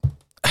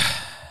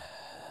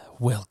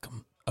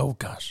welcome. Oh,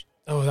 gosh.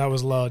 Oh, that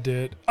was low,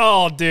 dude.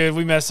 Oh, dude,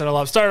 we messed it all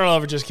up. Start it all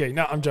over. Just kidding.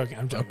 No, I'm joking.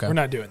 Okay. We're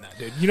not doing that,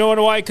 dude. You know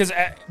why? Because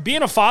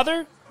being a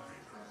father,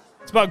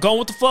 it's about going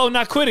with the flow,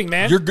 not quitting,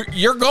 man. You're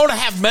going to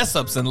have mess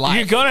ups in life.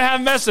 You're going to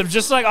have mess ups,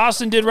 just like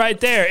Austin did right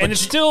there. And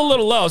it's still a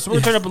little low, so we're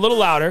going to turn up a little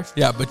louder.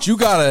 Yeah, but you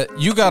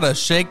gotta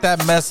shake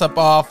that mess up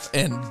off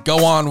and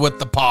go on with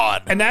the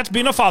pod. And that's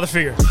being a father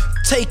figure.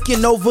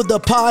 Taking over the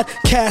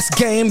podcast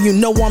game. You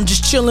know I'm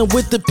just chilling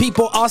with the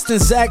people. Austin,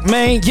 Zach,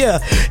 man, yeah.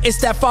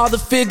 It's that father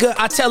figure.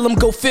 I tell them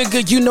go figure.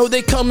 You know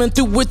they coming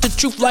through with the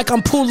truth like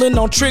I'm pulling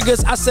on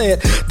triggers. I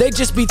said they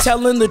just be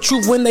telling the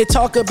truth when they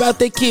talk about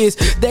their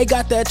kids. They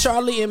got that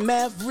Charlie and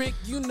Maverick.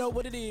 You know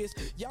what it is.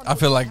 I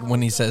feel like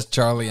when he says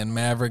Charlie and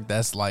Maverick,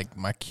 that's like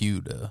my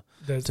cue to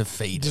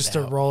fade just it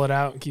to out. roll it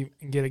out and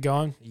get it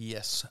going.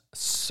 Yes,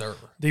 sir.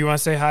 Do you want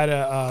to say hi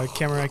to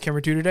camera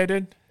 2 today,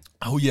 dude?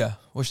 Oh, yeah.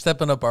 We're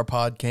stepping up our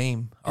pod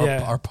game.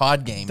 Our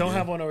pod game. Don't dude.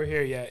 have one over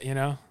here yet, you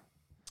know?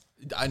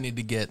 I need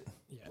to get...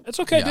 It's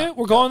okay, Yeah. dude.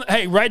 We're going,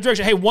 hey, right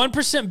direction. Hey,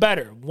 1%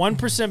 better.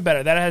 1%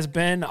 better. That has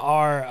been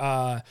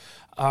our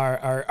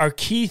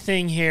key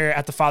thing here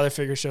at the Father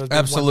Figure Show.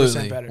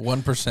 Absolutely. 1% better.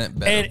 1%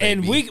 better,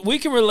 And baby. we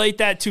can relate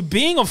that to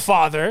being a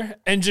father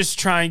and just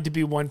trying to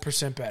be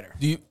 1% better.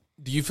 Do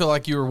you feel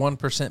like you were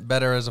 1%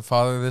 better as a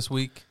father this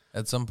week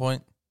at some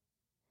point?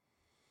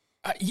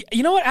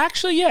 You know what?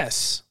 Actually,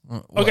 yes.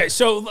 What? Okay,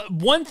 so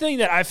one thing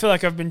that I feel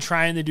like I've been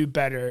trying to do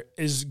better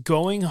is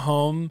going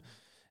home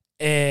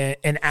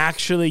and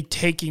actually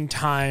taking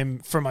time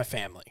for my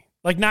family.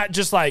 Like not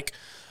just like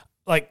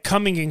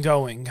coming and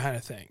going kind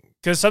of thing.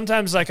 Because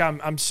sometimes like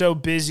I'm so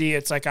busy,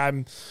 it's like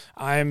I'm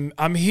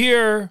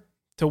here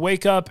to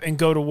wake up and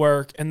go to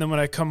work, and then when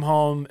I come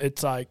home,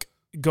 it's like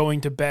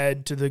going to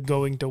bed to the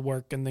going to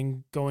work and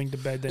then going to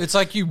bed. It's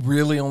like you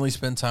really only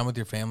spend time with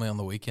your family on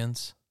the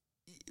weekends.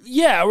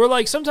 Yeah, we're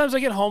like sometimes I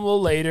get home a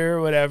little later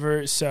or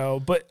whatever.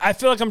 So, but I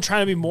feel like I'm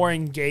trying to be more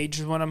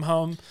engaged when I'm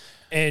home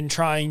and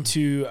trying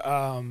to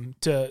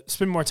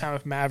spend more time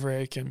with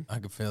Maverick and I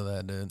can feel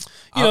that, dude.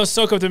 you know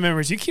soak up the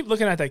memories. You keep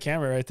looking at that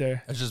camera right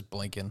there. It's just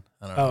blinking.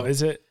 I don't know. Oh,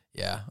 is it?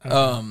 Yeah.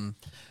 Okay.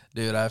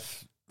 Dude,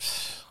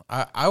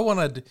 I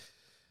wanted.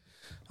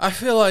 I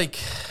feel like,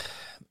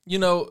 you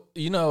know,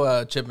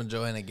 Chip and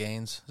Joanna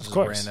Gaines. This Of is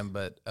course. random,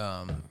 but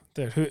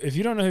Dude, if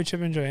you don't know who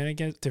Chip and Joanna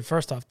is, dude,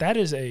 first off, that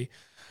is a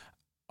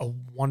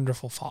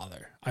wonderful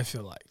father. I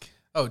feel like.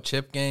 oh,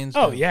 Chip Gaines.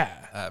 Oh dude.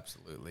 yeah,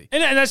 Absolutely.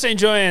 and I'm not saying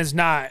Joanna's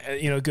not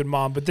a good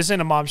mom, but this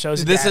ain't a mom show.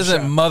 It's a This dad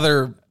isn't show.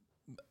 mother.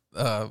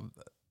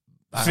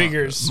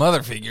 Figures.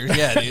 Mother figures,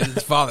 yeah, dude.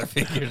 It's father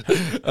figures.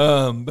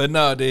 But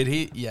no, dude.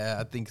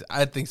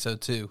 I think so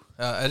too.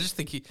 I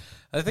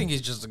think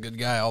he's just a good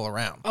guy all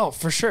around. Oh,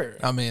 for sure.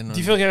 I mean, Do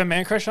you feel like you have a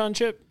man crush on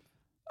Chip?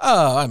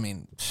 I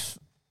mean,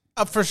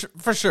 for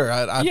sure,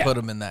 I Yeah. put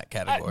him in that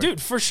category,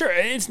 Dude, for sure.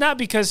 It's not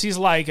because he's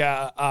like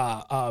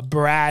a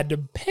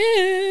Brad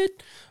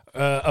Pitt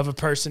of a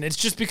person. It's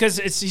just because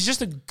he's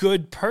just a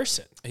good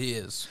person. He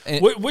is.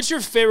 And What's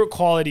your favorite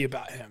quality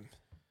about him?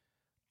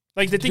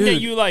 Like the thing that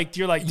Dude, you like,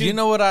 you're like, dude, you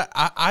know what?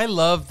 I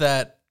love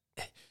that.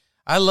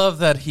 I love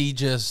that he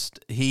just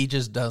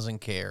doesn't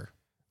care.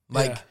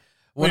 Like Yeah.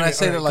 when Wait a I minute,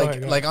 say all that, right, like go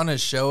ahead. like on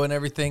his show and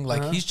everything,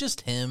 like Uh-huh. he's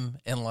just him,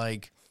 and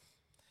like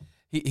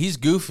he's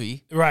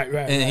goofy, right, and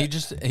right.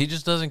 he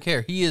just doesn't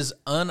care. He is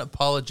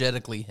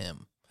unapologetically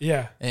him,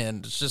 Yeah.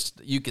 and it's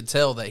just you could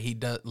tell that he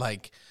does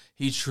like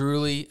he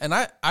truly. And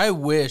I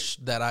wish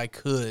that I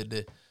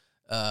could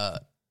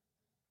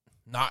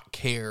not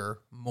care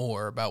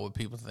more about what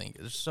people think.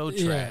 It's so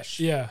trash.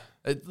 Yeah.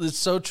 It's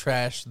so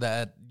trash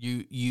that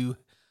you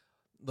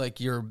like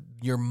your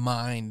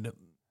mind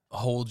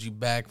holds you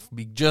back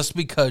just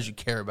because you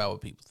care about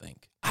what people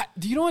think.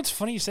 Do you know what's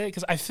funny you say it?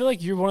 Because I feel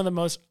like you're one of the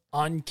most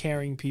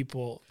uncaring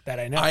people that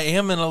I know. I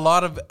am in a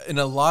lot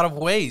of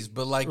ways,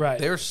 but like Right.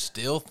 there's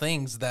still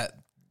things that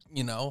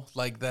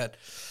like that,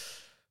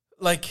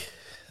 like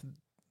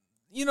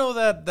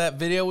that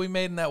video we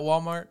made in that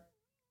Walmart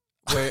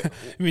where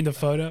You mean the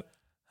photo?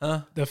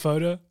 huh? The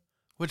photo?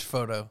 Which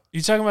photo?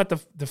 You talking about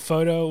the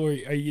photo where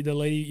are you the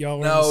lady y'all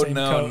wearing the same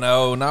coat?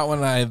 No, not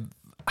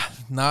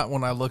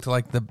when I looked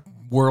like the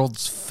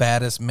world's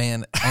fattest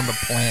man on the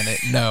planet.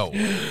 No,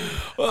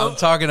 I'm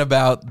talking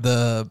about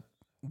the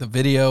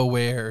video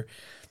where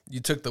you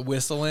took the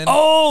whistle in.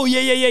 Oh yeah.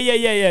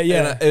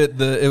 And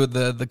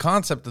the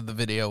concept of the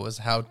video was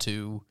how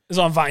to. It's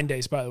on Vine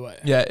Days, by the way.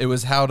 Yeah, it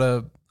was how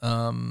to.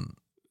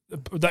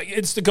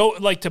 It's to go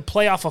like to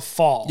play off a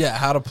fall. Yeah,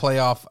 how to play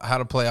off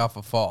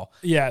a fall.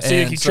 Yeah, so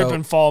you And can trip so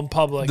and fall in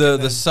public. The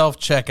and then- self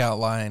checkout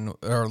line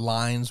or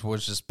lines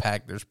was just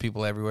packed. There's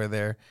people everywhere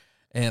there,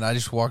 and I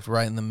just walked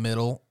right in the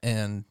middle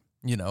and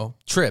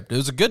tripped. It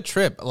was a good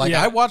trip. Like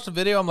Yeah. I watched the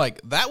video, I'm like,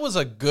 that was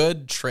a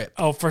good trip.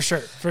 Oh, for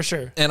sure.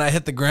 And I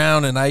hit the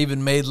ground, and I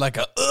even made like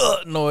a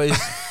noise.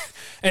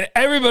 And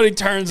everybody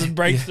turns and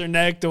breaks their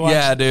neck to watch.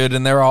 Yeah, dude.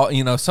 And they're all,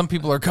 some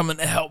people are coming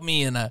to help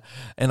me, and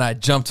I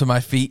jump to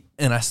my feet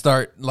and I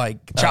start like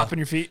Chopping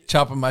your feet.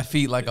 chopping my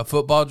feet like a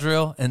football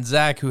drill. And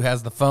Zach, who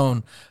has the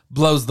phone,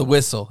 blows the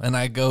whistle, and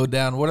I go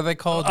down. What are they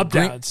called? Up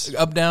downs.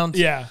 Up downs.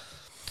 Yeah.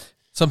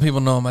 Some people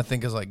know them, I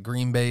think, as like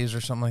green bays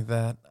or something like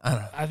that. I don't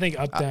know. I think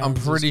up down. I'm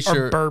pretty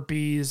sure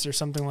burpees or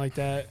something like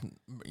that.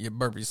 Yeah,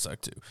 burpees suck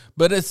too.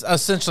 But it's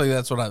essentially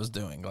that's what I was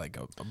doing, like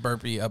a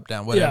burpee, up,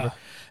 down, whatever. Yeah.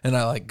 And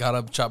I like got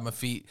up, chopped my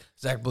feet.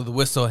 Zach blew the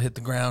whistle, I hit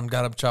the ground,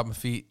 got up, chopped my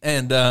feet,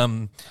 and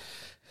that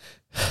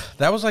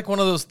was like one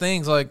of those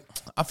things. Like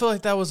I feel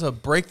like that was a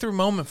breakthrough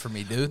moment for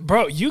me, dude.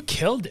 Bro, you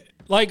killed it.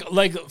 Like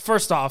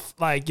first off,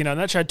 like, you know,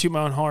 not trying to toot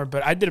my own horn,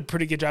 but I did a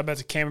pretty good job as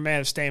a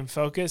cameraman of staying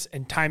focused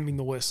and timing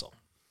the whistle.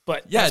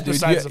 But Yeah, that's dude,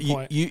 besides the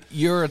point.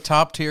 you're a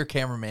top tier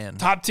cameraman,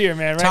 Top tier,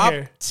 man, right top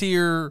here.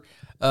 tier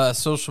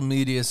social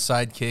media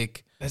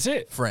sidekick That's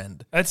it.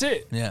 friend. That's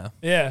it. Yeah,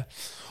 Yeah.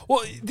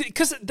 Well,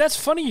 because that's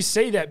funny you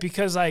say that,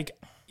 because like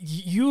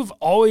you've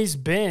always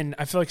been,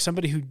 I feel like,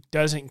 somebody who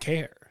doesn't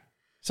care.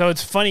 So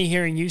it's funny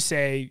hearing you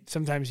say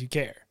sometimes you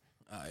care.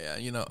 yeah,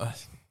 you know,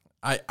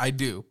 I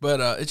do,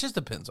 but it just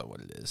depends on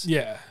what it is.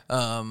 Yeah.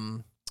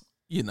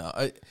 You know,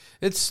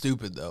 it's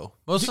stupid though.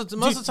 Most of the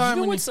time, you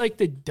know when what's like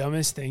the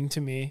dumbest thing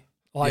to me,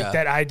 like Yeah.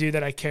 that I do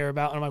that I care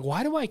about, and I'm like,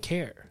 why do I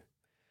care?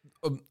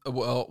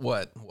 well,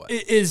 what?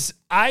 Is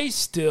I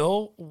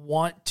still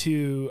want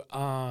to,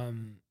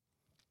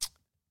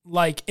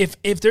 like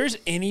if there's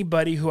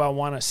anybody who I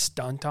want to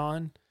stunt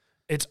on,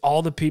 it's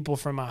all the people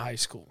from my high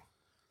school.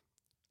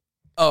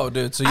 Oh,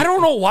 dude. So I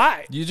don't know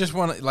why. You just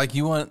want like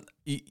you want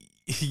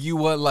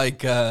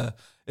like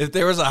if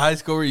there was a high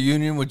school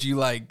reunion, would you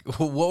like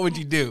what would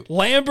you do?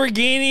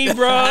 Lamborghini,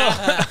 bro.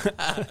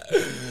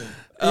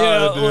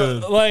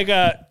 Dude. Like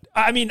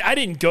I mean, I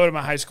didn't go to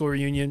my high school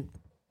reunion,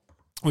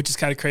 which is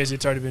kind of crazy.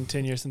 It's already been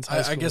 10 years since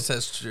high school. I guess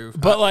that's true.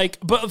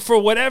 But for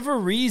whatever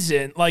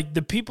reason, like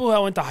the people who I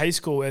went to high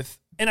school with,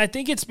 and I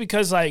think it's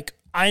because like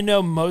I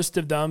know most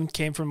of them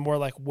came from more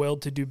like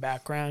well-to-do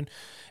background,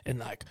 and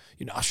like,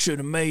 you know, I should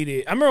have made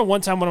it. I remember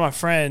one time one of my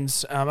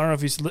friends, I don't know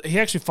if he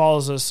actually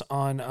follows us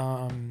on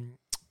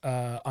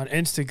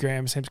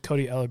Instagram. His name's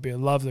Cody Ellerby. I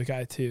love the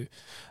guy too.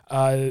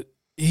 Does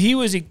he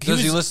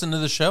listen to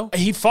the show?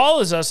 He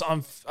follows us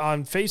on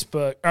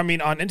Facebook. I mean,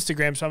 on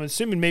Instagram. So I'm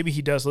assuming maybe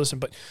he does listen.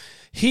 But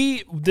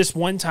this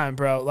one time,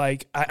 bro,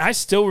 like I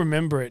still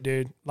remember it,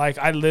 dude. Like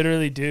I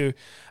literally do.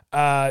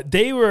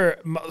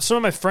 Some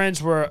of my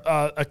friends were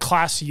a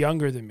class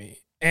younger than me,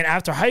 and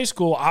after high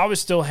school, I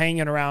was still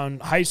hanging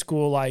around high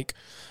school, like,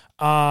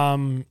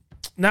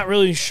 not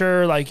really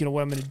sure, like, you know,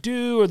 what I'm going to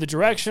do or the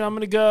direction I'm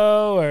going to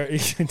go, or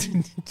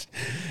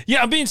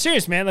yeah, I'm being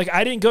serious, man. Like,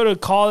 I didn't go to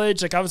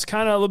college. Like, I was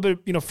kind of a little bit,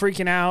 you know,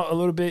 freaking out a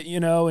little bit, you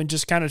know, and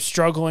just kind of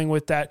struggling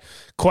with that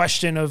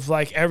question of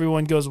like,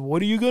 everyone goes,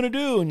 what are you going to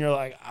do? And you're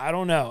like, I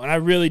don't know. And I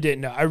really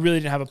didn't know. I really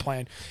didn't have a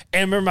plan.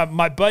 And I remember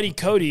my buddy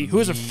Cody, who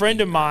was a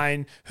friend of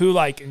mine who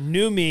like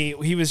knew me,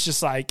 he was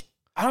just like,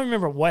 I don't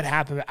remember what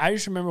happened, but I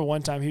just remember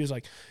one time he was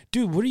like,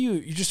 dude,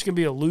 you're just going to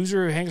be a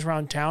loser who hangs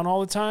around town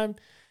all the time?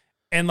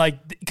 And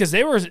like, because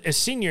they were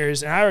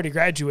seniors and I already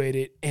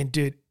graduated, and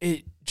dude,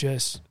 it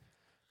just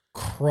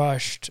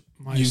crushed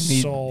my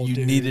soul. You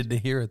dude. needed to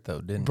hear it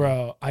though, didn't you?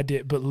 Bro, I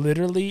did, but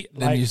literally,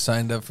 Then you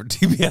signed up for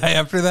TBI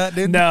after that,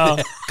 dude? No,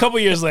 a couple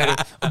years later.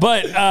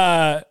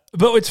 But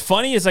what's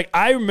funny is like,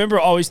 I remember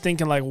always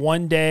thinking like,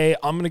 one day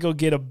I'm gonna go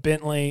get a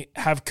Bentley,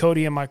 have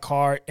Cody in my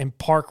car, and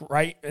park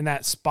right in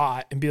that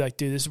spot, and be like,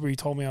 dude, this is where you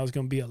told me I was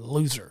gonna be a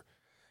loser,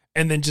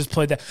 and then just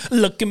play that.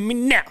 Look at me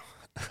now.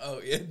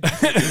 Oh yeah.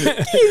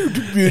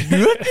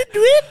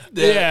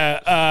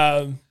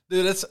 Yeah.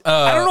 Dude, that's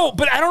I don't know,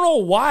 but I don't know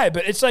why,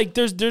 but it's like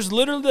there's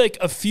literally like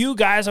a few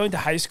guys I went to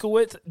high school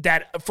with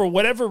that for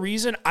whatever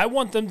reason I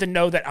want them to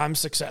know that I'm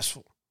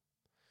successful.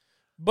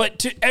 But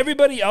to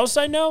everybody else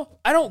I know,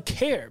 I don't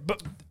care.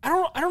 But I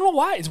don't know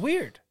why. It's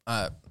weird.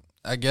 I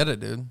get it,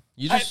 dude.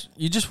 You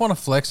just want to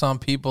flex on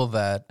people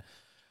that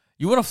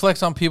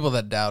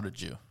doubted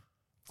you.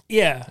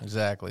 Yeah.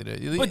 Exactly,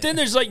 dude. But then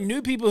there's like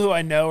new people who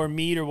I know or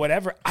meet or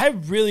whatever. I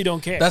really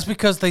don't care. That's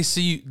because they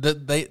see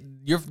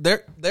you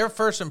their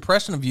first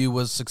impression of you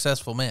was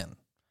successful man.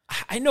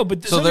 I know,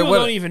 but some people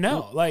don't even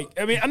know. Like,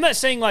 I mean, I'm not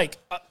saying like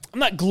I'm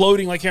not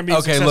gloating like I'm being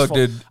successful.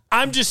 Look, dude.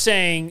 I'm just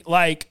saying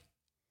like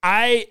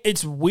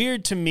it's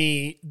weird to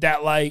me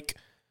that like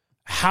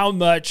how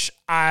much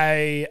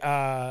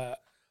I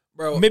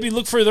bro, maybe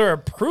look for their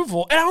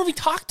approval, and I don't even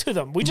talk to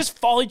them. We just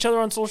follow each other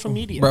on social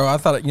media. Bro, I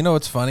thought, you know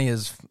what's funny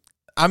is,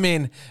 I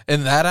mean,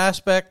 in that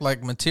aspect,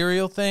 like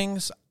material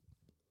things,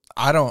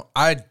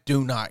 I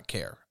do not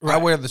care. Right. I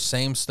wear the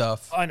same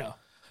stuff. I know.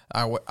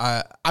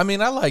 I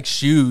mean, I like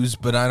shoes,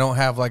 but I don't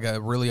have like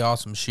a really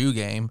awesome shoe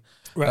game.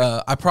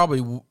 Right. I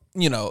probably,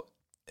 you know,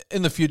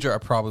 in the future, I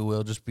probably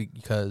will, just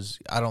because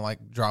I don't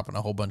like dropping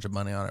a whole bunch of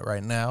money on it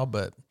right now,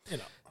 but You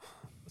know,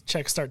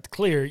 checks start to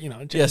clear, you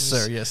know. yes,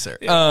 sir. Yes, sir.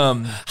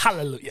 Yeah.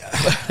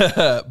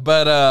 Hallelujah.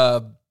 But,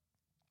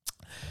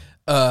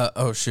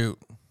 oh shoot.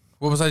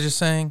 What was I just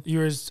saying?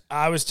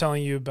 I was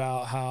telling you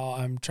about how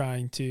I'm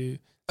trying to.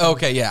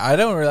 Okay, yeah.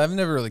 I've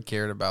never really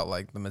cared about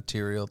like the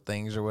material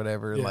things or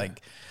whatever. Yeah.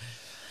 Like,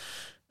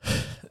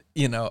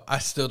 you know, I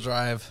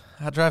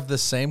drive the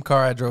same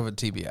car I drove at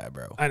TBI,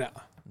 bro. I know.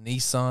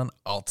 Nissan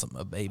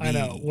Altima, baby. I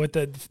know, with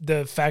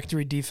the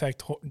factory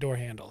defect door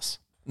handles.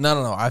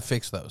 No. I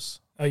fixed those.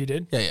 Oh, you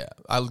did? Yeah.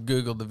 I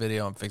Googled the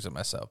video and fixed it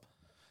myself.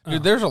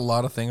 Dude, there's a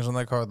lot of things on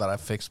that car that I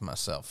fixed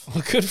myself.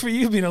 Well, good for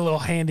you being a little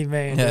handy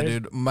man. Yeah,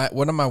 dude.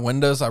 One of my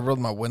windows, I rolled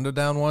my window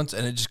down once,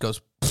 and it just goes,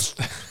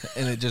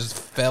 and it just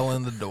fell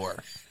in the door.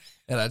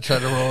 And I tried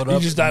to roll it up. You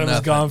just thought it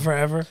was gone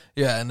forever?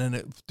 Yeah, and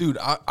then, dude,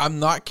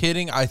 I'm not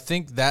kidding. I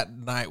think that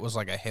night was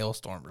like a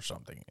hailstorm or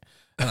something.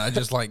 And I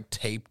just like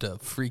taped a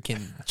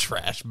freaking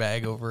trash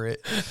bag over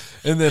it.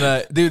 And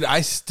then, dude,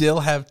 I still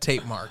have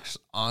tape marks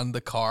on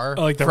the car.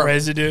 Oh, like the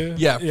residue?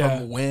 Yeah,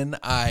 from when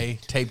I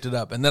taped it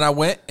up. And then I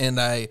went and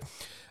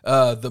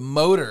the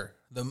motor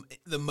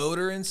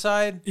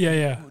inside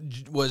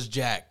was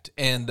jacked.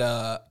 And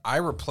I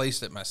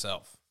replaced it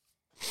myself.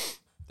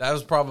 That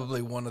was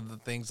probably one of the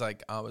things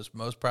like I was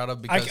most proud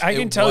of because I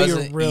can tell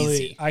you're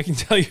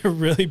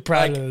really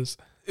proud of this.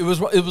 It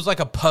was like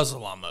a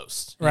puzzle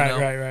almost.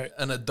 Right.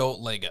 An adult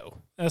Lego.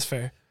 That's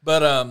fair.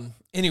 But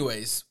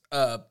anyways,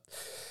 I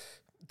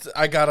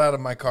got out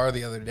of my car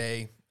the other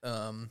day,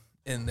 and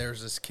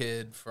there's this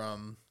kid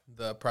from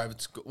the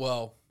private school.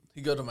 Well,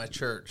 he go to my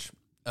church,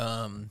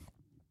 and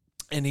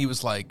he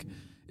was like,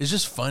 it's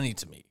just funny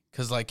to me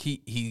because like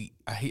he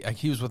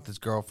was with his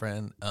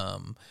girlfriend.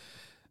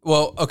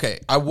 Well, okay,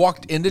 I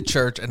walked into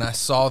church and I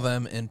saw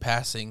them in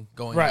passing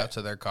going out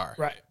to their car.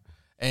 Right.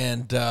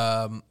 And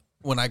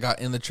when I got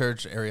in the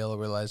church, Ariella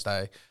realized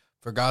I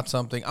forgot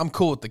something. I'm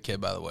cool with the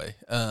kid, by the way.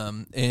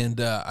 And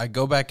I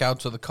go back out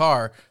to the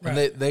car, and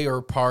they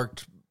are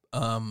parked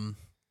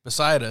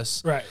beside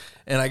us. Right.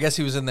 And I guess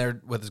he was in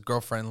there with his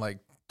girlfriend, like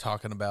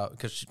talking about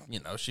because she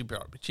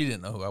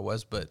didn't know who I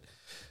was, but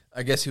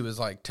I guess he was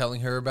like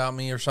telling her about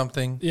me or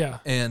something. Yeah.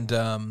 And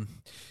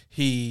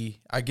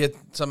I get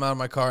something out of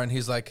my car, and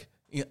he's like,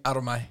 out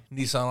of my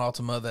Nissan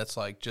Altima that's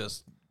like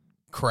just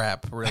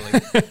crap, really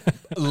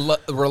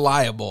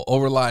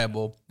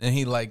reliable. And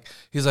he's like,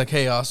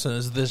 hey, Austin,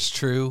 is this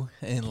true?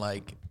 And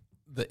like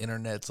the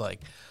internet's like,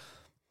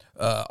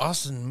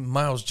 Austin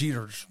Miles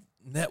Jeter's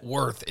net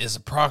worth is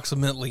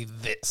approximately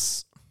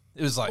this.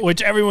 It was like,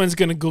 which everyone's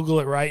going to Google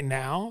it right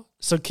now.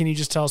 So can you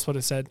just tell us what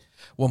it said?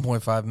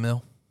 1.5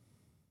 mil.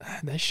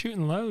 They're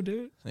shooting low,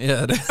 dude.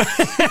 Yeah.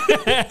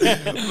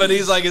 But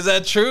he's like, is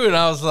that true? And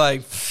I was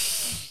like,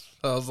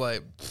 I'm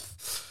like,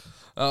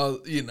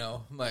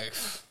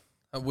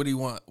 what do you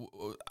want?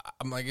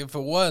 I'm like, if it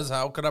was,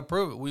 how could I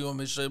prove it? We want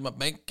me to show you my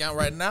bank account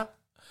right now?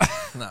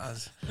 Nah.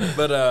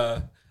 But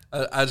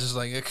I just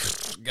like,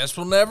 guess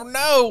we'll never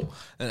know.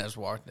 And I just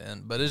walked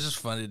in. But it's just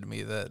funny to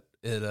me that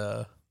it,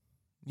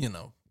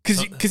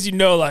 Because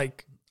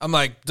like, I'm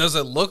like, does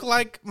it look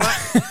like my...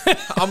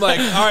 I'm like,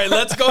 all right,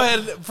 let's go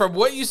ahead. From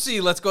what you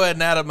see, let's go ahead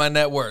and add up my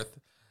net worth.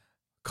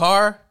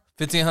 Car,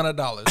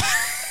 $1,500.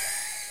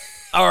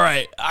 All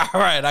right.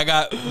 I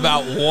got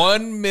about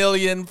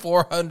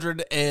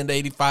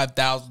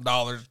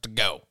 $1,485,000 to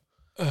go.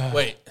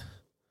 Wait.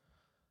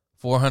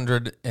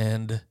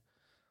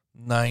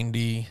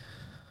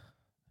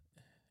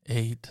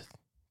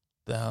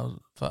 498,000.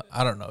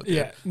 I don't know. Dude.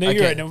 Yeah. No,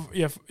 you're right. No,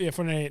 yeah,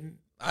 498.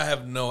 I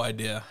have no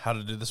idea how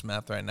to do this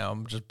math right now.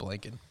 I'm just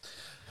blanking.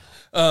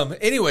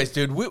 Anyways,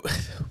 dude,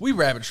 we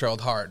rabbit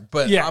trailed hard,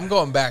 but I'm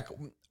going back.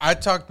 I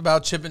talked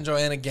about Chip and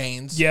Joanna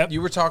Gaines. Yep.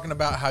 You were talking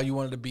about how you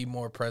wanted to be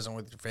more present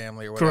with your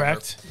family or whatever.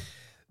 Correct.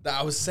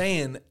 I was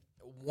saying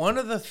one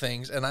of the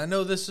things, and I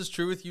know this is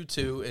true with you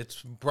too,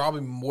 it's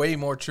probably way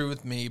more true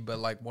with me, but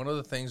like one of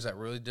the things that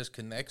really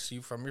disconnects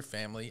you from your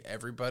family,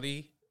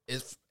 everybody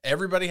has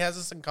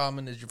this in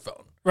common, is your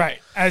phone. Right.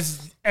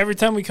 As every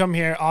time we come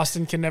here,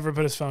 Austin can never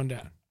put his phone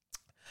down.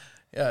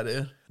 Yeah,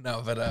 dude.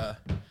 No, but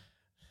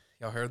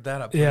y'all heard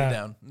that? I put it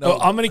down. No,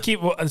 I'm gonna keep.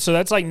 So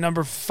that's like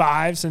number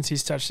 5 since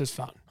he's touched his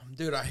phone.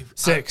 Dude,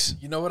 6.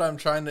 You know what I'm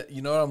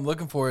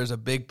looking for is a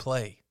big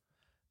play.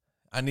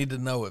 I need to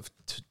know if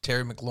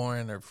Terry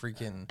McLaurin or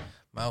freaking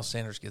Miles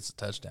Sanders gets a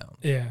touchdown.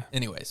 Yeah.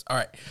 Anyways, all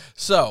right.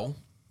 So,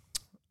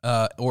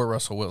 or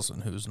Russell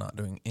Wilson, who's not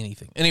doing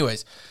anything.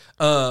 Anyways,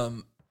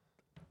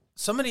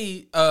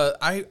 somebody,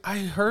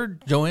 I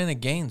heard Joanna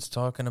Gaines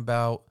talking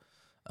about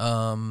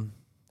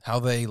how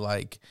they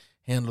like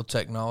handle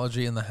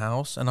technology in the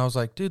house, and I was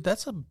like, dude,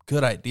 that's a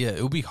good idea.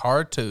 It would be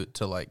hard to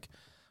like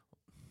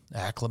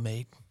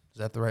acclimate. Is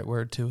that the right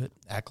word to it?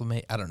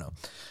 Acclimate? I don't know.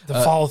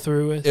 Follow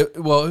through with? It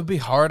would be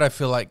hard, I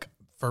feel like,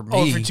 for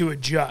me. Oh, to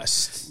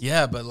adjust.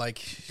 Yeah, but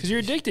like... Because you're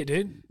addicted,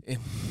 dude.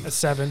 That's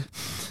 7.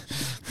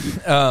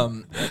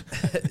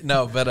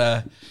 No,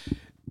 but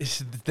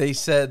they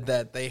said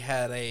that they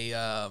had they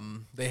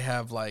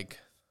have like...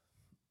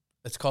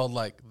 It's called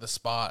like the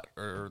spot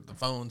or the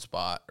phone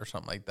spot or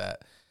something like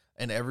that.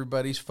 And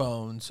everybody's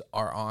phones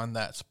are on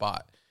that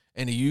spot.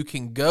 And you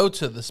can go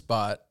to the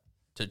spot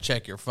to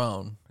check your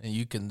phone, and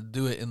you can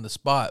do it in the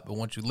spot, but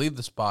once you leave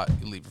the spot,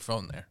 you leave your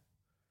phone there.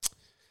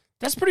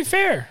 That's pretty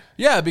fair.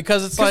 Yeah,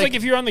 because it's like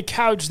if you're on the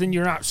couch, then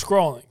you're not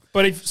scrolling.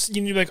 But if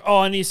you need like, oh,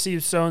 I need to see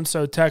if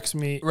so-and-so text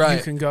me, you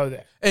can go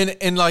there.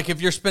 And like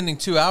if you're spending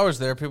 2 hours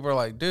there, people are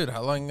like, dude,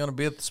 how long are you going to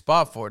be at the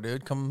spot for,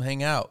 dude? Come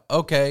hang out.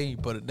 Okay, you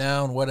put it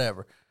down,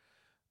 whatever.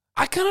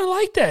 I kind of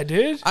like that,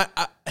 dude.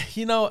 I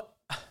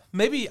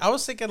maybe I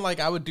was thinking like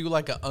I would do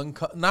like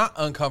not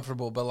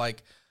uncomfortable, but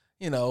like,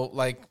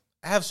 like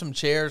have some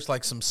chairs,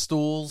 like some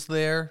stools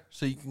there,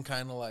 so you can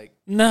kind of like.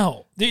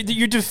 No,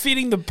 you're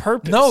defeating the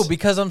purpose. No,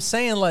 because I'm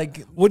saying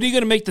like, what are you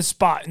going to make the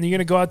spot? And you're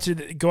going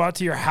to go out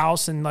to your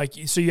house and like,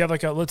 so you have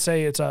like let's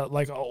say it's a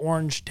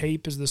orange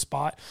tape is the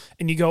spot,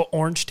 and you go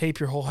orange tape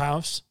your whole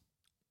house.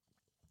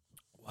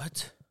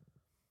 What?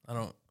 I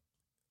don't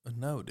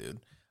know, dude.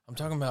 I'm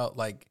talking about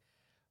like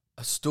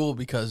a stool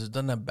because it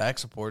doesn't have back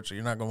support, so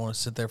you're not going to want to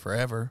sit there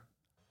forever.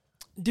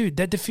 Dude,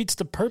 that defeats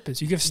the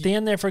purpose. You can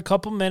stand there for a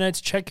couple minutes,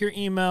 check your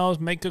emails,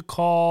 make a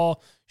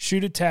call,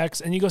 shoot a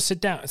text, and you go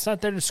sit down. It's not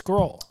there to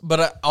scroll.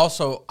 But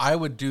I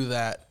would do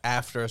that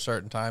after a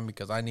certain time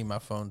because I need my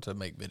phone to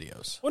make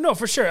videos. Well, no,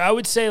 for sure. I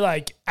would say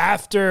like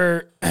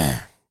after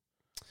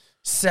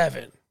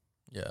 7,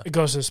 it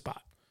goes to the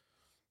spot.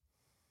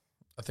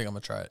 I think I'm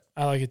going to try it.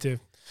 I like it too.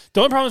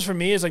 The only problem for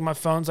me is like my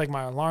phone's like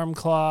my alarm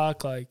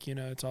clock, like,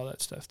 it's all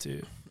that stuff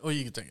too. Well,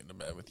 you can take it to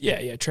bed with you.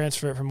 Yeah,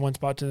 transfer it from one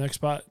spot to the next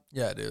spot.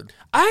 Yeah, dude.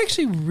 I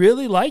actually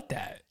really like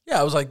that. Yeah,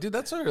 I was like, dude,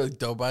 that's a really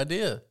dope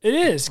idea. It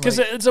is, because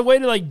it's a way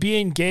to like be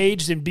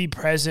engaged and be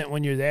present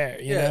when you're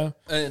there, you know?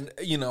 And,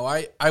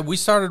 we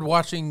started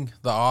watching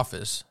The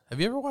Office. Have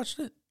you ever watched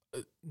it?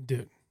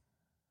 Dude.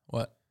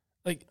 What?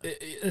 Like,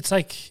 it's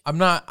like... I'm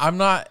not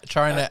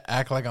trying to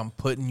act like I'm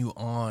putting you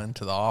on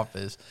to The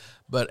Office,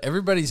 but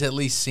everybody's at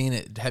least seen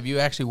it. Have you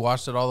actually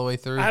watched it all the way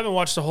through? I haven't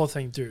watched the whole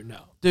thing through, no.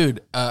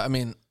 Dude, I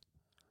mean,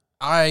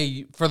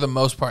 I, for the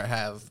most part,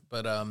 have,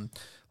 but,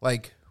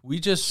 like,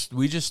 we just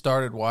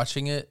started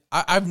watching it.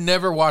 I've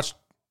never watched,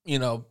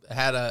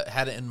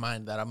 had it in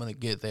mind that I'm going to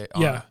get there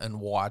and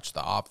watch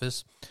The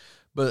Office,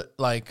 but,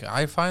 like,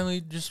 I finally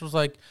just was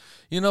like,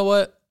 you know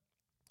what?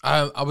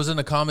 I was in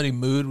a comedy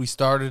mood. We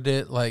started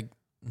it. Like,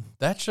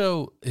 that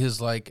show is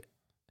like,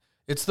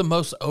 it's the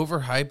most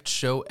overhyped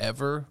show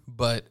ever,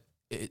 but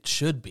it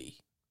should be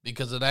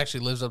because it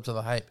actually lives up to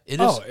the hype.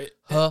 It is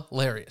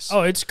hilarious.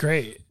 Oh, it's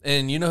great.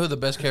 And you know who the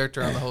best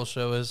character on the whole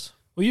show is?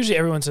 Well, usually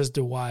everyone says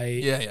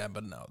Dwight. Yeah,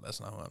 but no, that's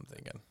not what I'm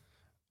thinking.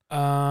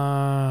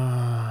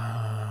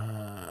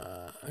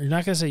 You're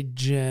not going to say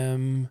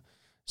Jim.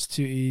 It's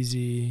too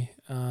easy.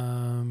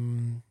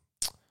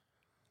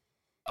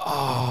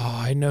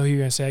 I know who you're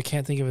gonna say. I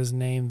can't think of his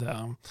name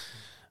though.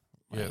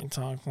 Yeah. I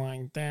talk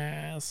like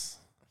this.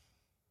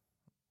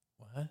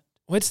 What?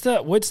 What's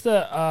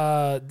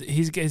the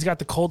he's got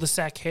the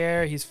cul-de-sac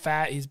hair, he's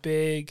fat, he's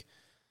big.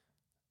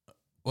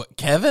 What,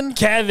 Kevin?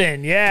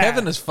 Kevin, yeah.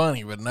 Kevin is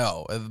funny, but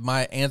no.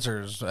 My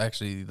answer is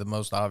actually the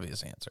most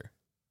obvious answer.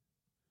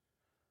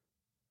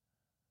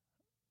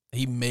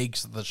 He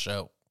makes the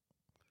show.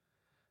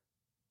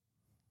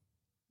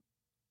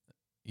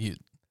 You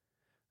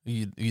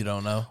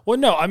don't know? Well,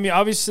 no. I mean,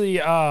 obviously,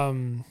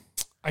 I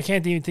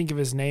can't even think of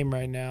his name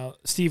right now.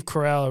 Steve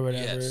Carell or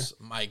whatever. Yes,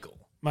 Michael.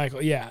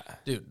 Michael, yeah.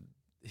 Dude,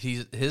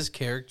 his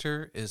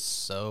character is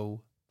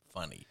so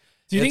funny.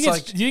 Do you think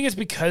it's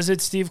because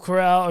it's Steve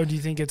Carell, or do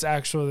you think it's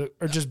actual,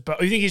 or just?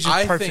 You think he's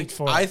just perfect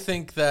for it? I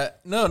think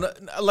that no,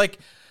 like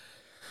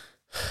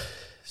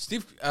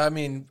Steve. I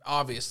mean,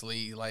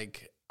 obviously,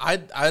 like I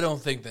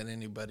don't think that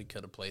anybody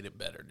could have played it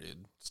better,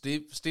 dude.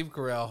 Steve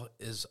Carell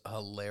is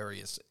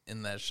hilarious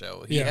in that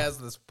show. He has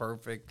this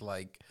perfect,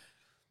 like,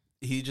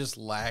 he just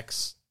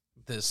lacks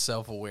this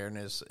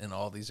self-awareness in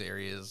all these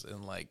areas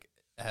and, like,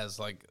 has,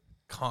 like,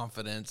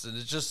 confidence, and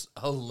it's just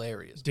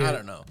hilarious. Dude, I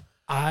don't know.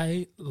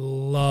 I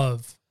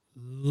love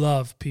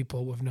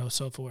people with no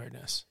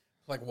self-awareness.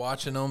 Like,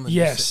 watching them. And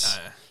yes.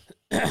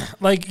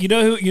 Like, you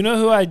know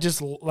who I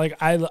just,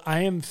 like,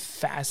 I am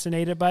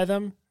fascinated by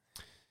them?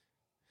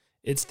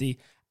 It's the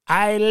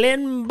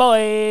Island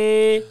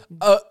Boy.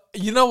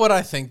 You know what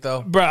I think,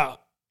 though? Bro.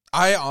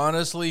 I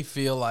honestly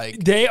feel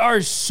like... They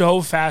are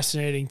so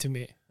fascinating to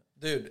me.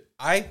 Dude,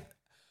 I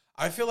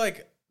feel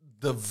like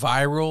the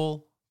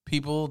viral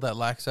people that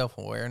lack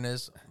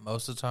self-awareness,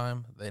 most of the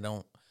time, they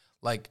don't...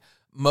 Like,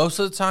 most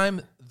of the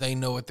time, they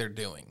know what they're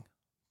doing.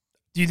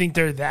 Do you think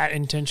they're that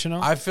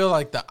intentional? I feel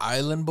like the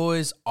Island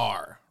Boys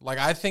are. Like,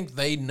 I think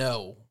they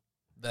know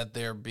that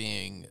they're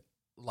being,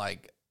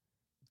 like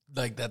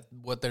that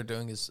what they're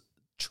doing is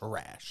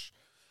trash.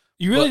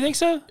 You really think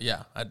so?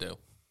 Yeah, I do.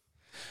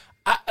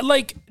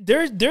 Like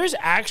there's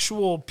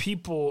actual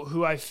people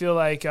who I feel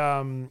like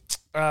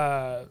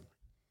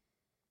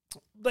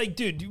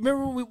dude, you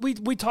remember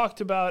we talked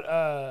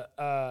about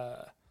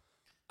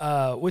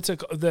what's it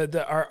called?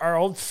 Our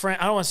old friend,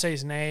 I don't want to say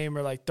his name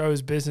or like throw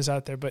his business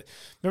out there, but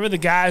remember the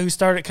guy who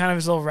started kind of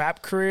his little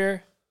rap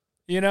career,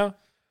 you know?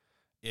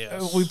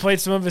 Yes. We played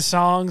some of his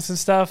songs and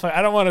stuff. Like,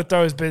 I don't want to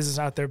throw his business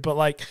out there, but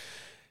like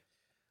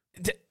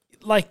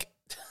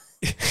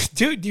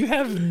dude, you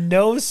have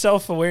no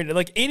self-awareness.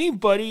 Like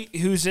anybody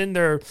who's in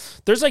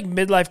there's like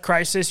midlife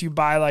crisis, you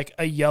buy like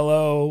a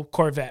yellow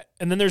Corvette.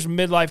 And then there's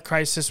midlife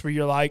crisis where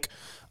you're like,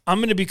 I'm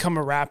going to become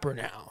a rapper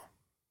now.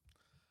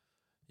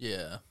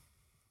 Yeah.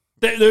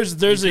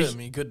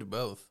 You could do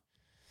both.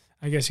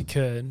 I guess you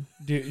could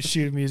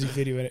shoot a music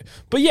video in it.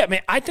 But yeah,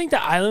 man, I think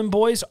the Island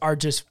Boys I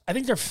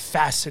think they're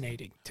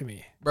fascinating to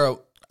me.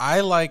 Bro, I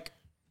like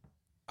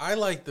I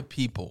like the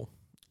people,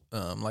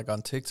 like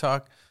on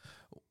TikTok,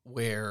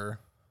 where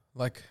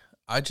like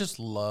I just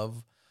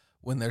love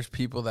when there's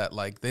people that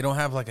like they don't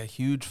have like a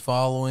huge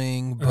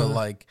following, but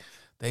like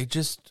they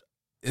just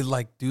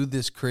do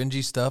this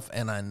cringy stuff,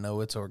 and I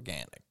know it's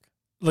organic.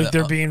 Like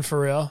they're being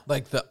for real.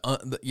 Like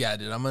yeah,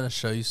 dude. I'm gonna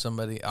show you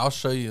somebody. I'll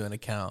show you an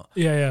account.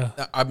 Yeah.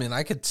 I mean,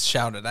 I could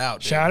shout it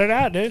out. Dude. Shout it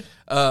out, dude.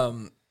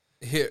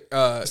 Here.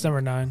 It's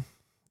number 9.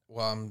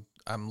 Well,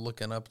 I'm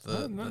looking up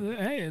the.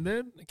 Hey,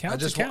 dude.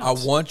 Counts. I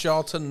want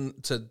y'all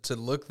to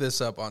look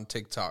this up on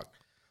TikTok.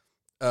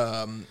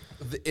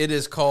 It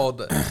is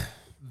called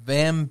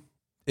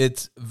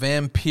It's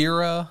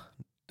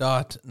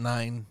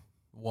Vampira.910.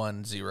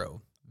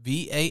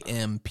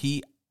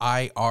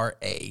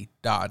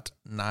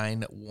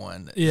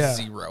 VAMPIRA.910. Yeah.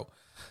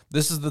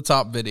 This is the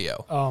top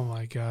video. Oh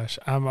my gosh,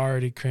 I'm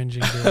already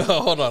cringing, dude.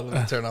 Hold on,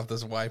 let me turn off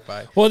this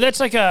Wi-Fi. Well, that's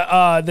like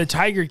the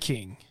Tiger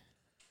King.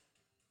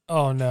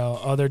 Oh no!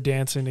 Oh, they're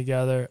dancing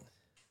together.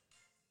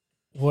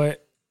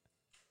 What?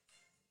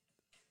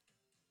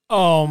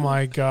 Oh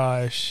my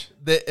gosh!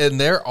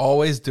 They're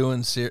always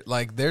doing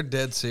like they're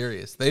dead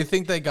serious. They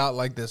think they got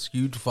like this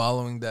huge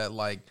following that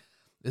like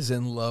is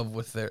in love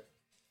with their.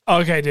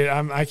 Okay, dude,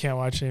 I can't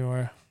watch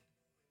anymore.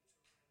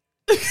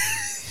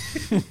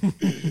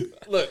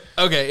 Look,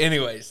 okay.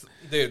 Anyways,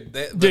 dude,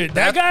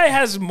 that guy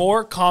has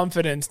more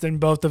confidence than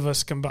both of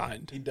us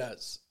combined. He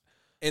does.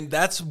 And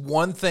that's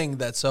one thing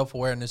that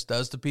self-awareness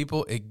does to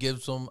people. It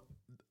gives them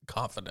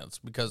confidence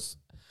because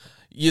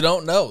you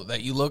don't know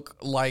that you look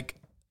like,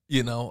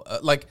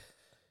 like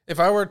if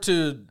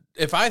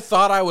I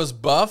thought I was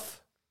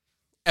buff,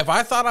 if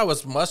I thought I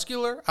was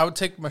muscular, I would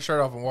take my shirt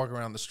off and walk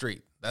around the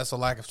street. That's a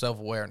lack of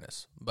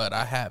self-awareness, but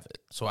I have it.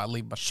 So I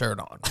leave my shirt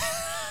on.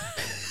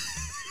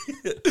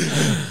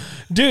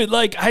 Dude,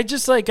 like I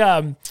just like,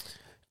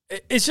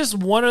 it's just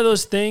one of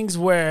those things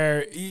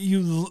where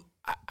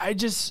I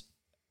just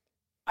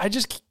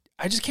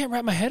can't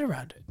wrap my head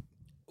around it.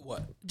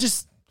 What?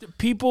 Just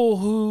people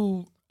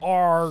who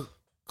are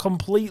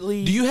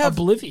completely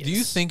oblivious. Do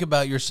you think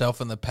about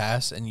yourself in the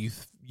past and you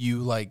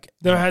like...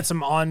 There had some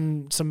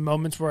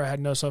moments where I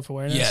had no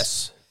self-awareness?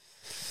 Yes.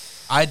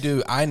 I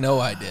do. I know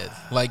I did.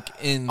 Like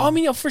in... I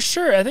mean, for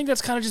sure. I think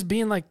that's kind of just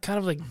being like, kind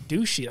of like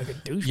douchey, like a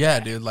douche.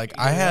 Yeah, dude. Like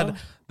I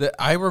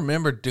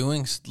remember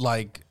doing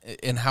like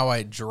in how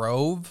I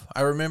drove.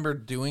 I remember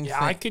doing...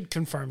 Yeah, I could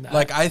confirm that.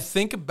 Like I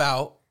think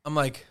about... I'm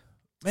like...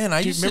 Man,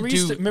 I used to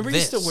do remember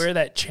this. You used to wear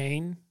that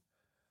chain?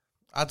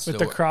 I'd still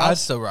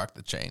rock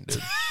the chain,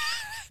 dude.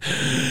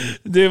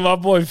 Dude, my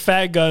boy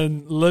Fat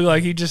Gun looked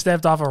like he just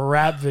stepped off a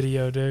rap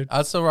video, dude.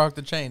 I'd still rock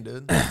the chain,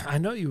 dude. I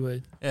know you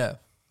would. Yeah.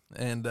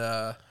 And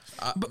but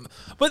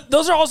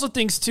those are also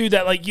things too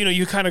that like,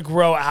 you kind of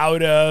grow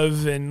out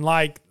of, and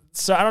like,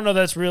 so I don't know,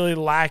 that's really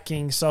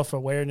lacking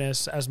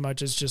self-awareness as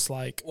much as just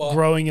like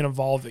growing and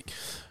evolving.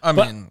 I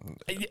mean,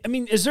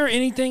 is there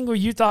anything where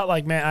you thought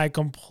like, man, I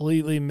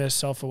completely miss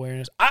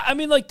self-awareness? I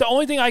mean, like the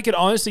only thing I could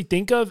honestly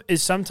think of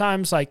is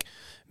sometimes like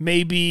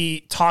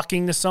maybe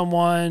talking to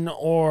someone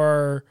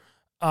or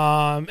it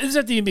doesn't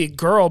have to even be a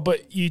girl,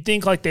 but you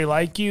think like they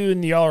like you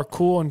and y'all are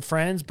cool and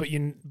friends, but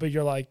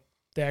you're like,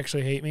 they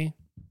actually hate me.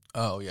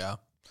 Oh yeah.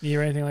 You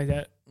hear anything like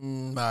that?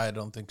 I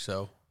don't think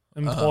so.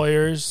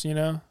 Employers,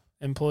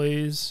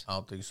 employees. I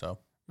don't think so.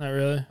 Not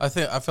really. I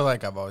feel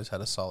like I've always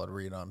had a solid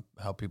read on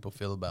how people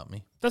feel about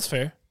me. That's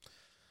fair.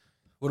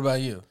 What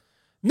about you?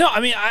 No, I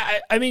mean,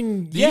 I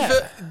mean,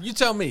 yeah. You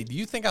tell me. Do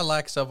you think I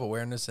lack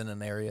self-awareness in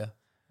an area?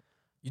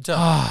 You tell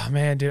me. Oh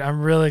man, dude,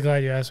 I'm really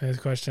glad you asked me this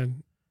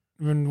question.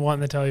 I've been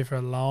wanting to tell you for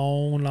a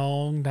long,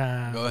 long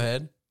time. Go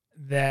ahead.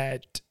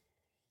 That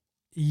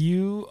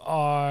you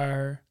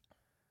are.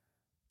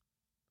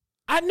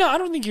 I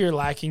don't think you're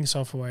lacking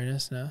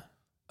self-awareness. No.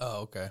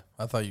 Oh, okay.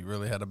 I thought you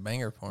really had a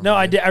banger for me. No,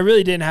 I did. I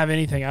really didn't have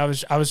anything. I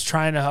was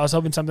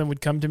hoping something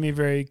would come to me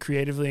very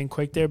creatively and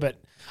quick there, but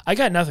I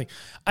got nothing.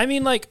 I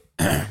mean, like,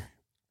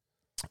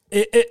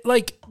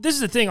 like this is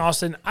the thing,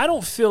 Austin. I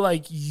don't feel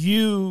like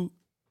you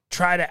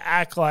try to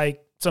act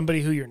like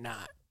somebody who you're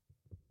not.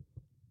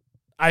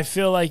 I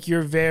feel like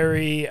you're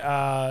very,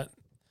 you're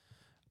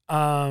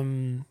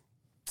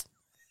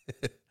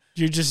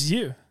just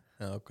you.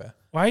 Okay.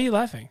 Why are you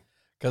laughing?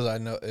 Because I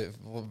know it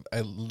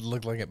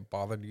looked like it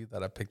bothered you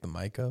that I picked the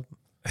mic up.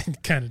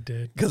 It kind of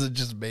did. Because it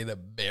just made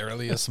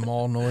barely a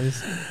small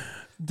noise.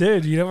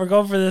 Dude, we're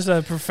going for this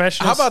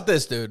professional. How about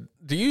this, dude?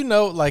 Do you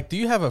know, like, do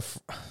you have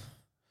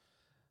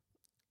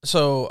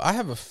so I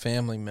have a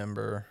family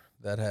member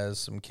that has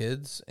some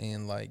kids,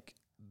 and, like,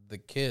 the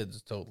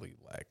kids totally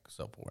lack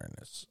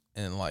self-awareness.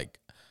 And, like.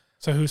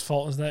 So whose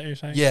fault is that, you're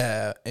saying?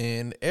 Yeah,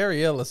 and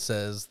Ariella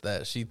says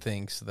that she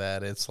thinks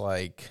that it's,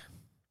 like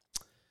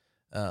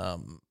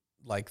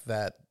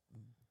that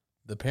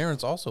the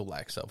parents also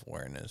lack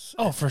self-awareness.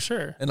 Oh, for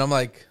sure. And I'm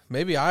like,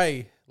 maybe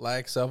I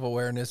lack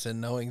self-awareness in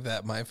knowing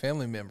that my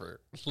family member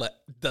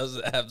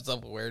doesn't have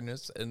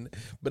self-awareness,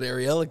 but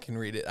Ariella can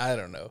read it. I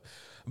don't know.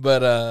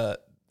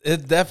 But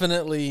it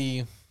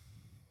definitely...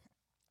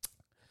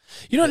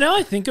 now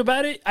I think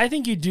about it, I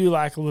think you do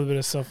lack a little bit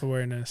of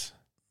self-awareness.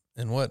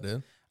 In what,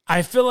 dude?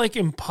 I feel like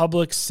in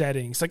public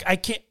settings, like I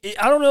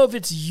don't know if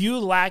it's you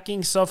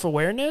lacking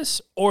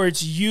self-awareness or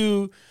it's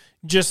you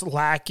just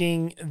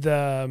lacking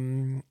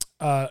the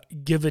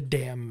give a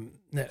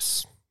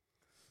damnness.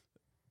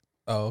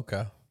 Oh,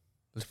 okay.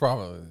 It's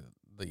probably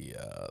the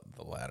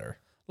latter.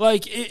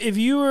 Like if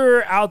you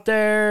were out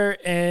there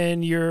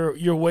and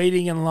you're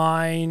waiting in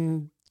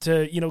line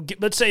to,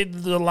 let's say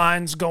the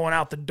line's going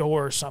out the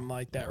door or something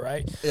like that,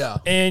 right? Yeah.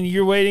 And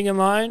you're waiting in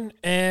line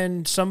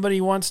and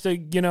somebody wants to,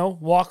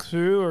 walk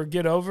through or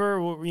get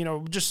over,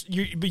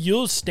 but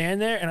you'll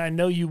stand there and I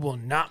know you will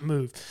not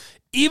move.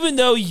 Even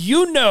though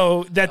you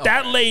know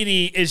that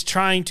lady is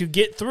trying to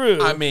get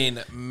through. I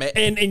mean,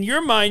 and in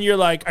your mind, you're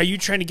like, are you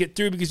trying to get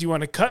through because you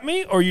want to cut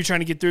me? Or are you trying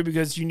to get through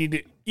because you need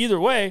to? Either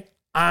way,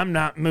 I'm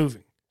not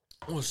moving.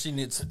 Well, she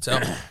needs to tell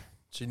me.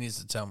 She needs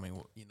to tell me,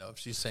 if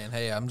she's saying,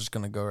 hey, I'm just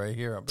going to go right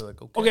here, I'll be like,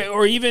 okay. Okay,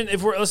 or even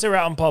if let's say we're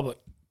out in public.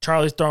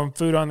 Charlie's throwing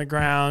food on the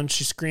ground.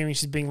 She's screaming.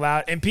 She's being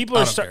loud. And people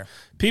are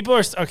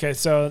okay.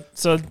 So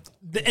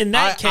in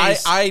that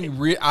case,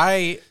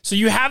 so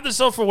you have the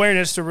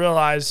self-awareness to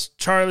realize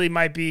Charlie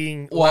might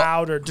be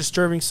loud or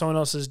disturbing someone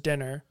else's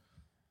dinner.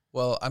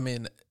 Well, I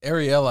mean,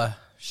 Ariella,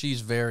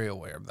 she's very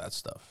aware of that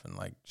stuff. And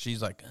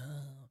she's like,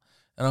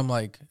 and I'm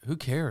like, who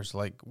cares?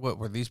 Like, what,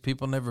 were these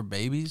people never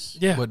babies?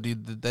 Yeah. What,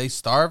 did they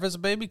starve as a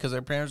baby because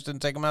their parents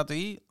didn't take them out to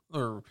eat?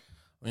 Or,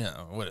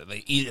 what, did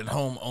they eat at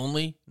home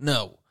only?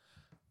 No.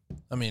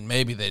 I mean,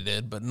 maybe they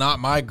did, but not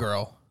my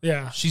girl.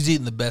 Yeah. She's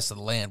eating the best of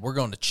the land. We're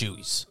going to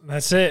Chewy's.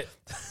 That's it.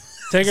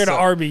 Take her to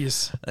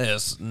Arby's.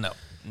 Yes. No.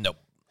 Nope.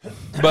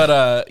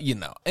 But,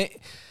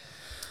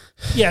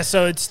 Yeah,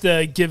 so it's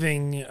the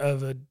giving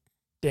of a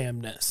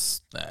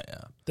damnness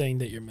thing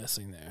that you're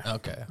missing there.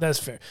 Okay. That's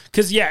fair.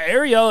 Because,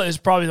 Ariella is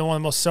probably one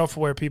of the most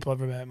self-aware people I've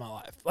ever met in my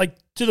life. Like,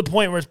 to the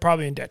point where it's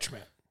probably in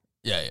detriment.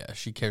 Yeah.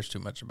 She cares too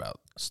much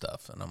about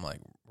stuff. And I'm like,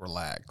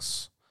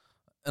 relax.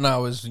 And I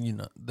was,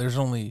 there's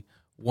only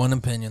one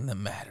opinion that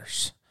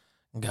matters.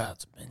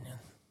 God's opinion.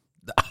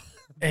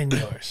 And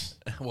yours.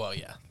 Well,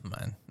 yeah,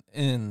 mine.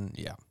 And,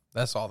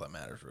 that's all that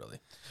matters, really.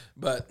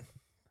 But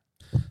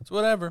it's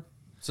whatever.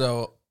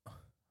 So.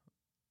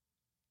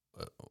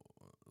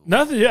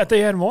 Nothing. I thought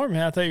you had more,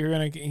 man. I thought you were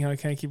going to,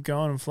 kind of keep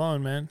going and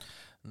flowing, man.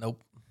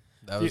 Nope.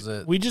 That was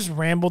it. We just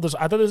rambled this.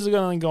 I thought this was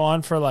going to go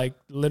on for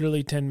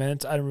literally 10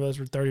 minutes. I didn't realize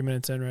we're 30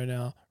 minutes in right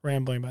now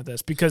rambling about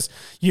this because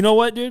you know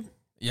what, dude?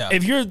 Yeah.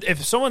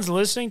 If someone's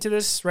listening to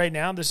this right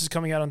now, this is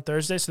coming out on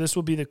Thursday, so this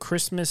will be the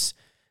Christmas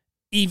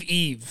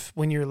Eve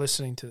when you're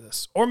listening to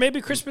this, or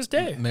maybe Christmas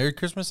Day. Merry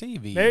Christmas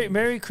Eve.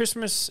 Merry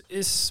Christmas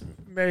is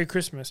Merry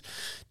Christmas.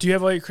 Do you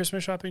have all your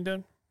Christmas shopping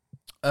done?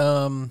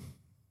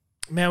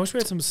 Man, I wish we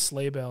had some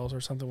sleigh bells or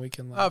something we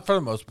can for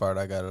the most part,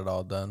 I got it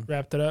all done.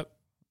 Wrapped it up.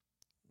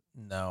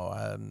 No,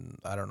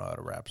 I don't know how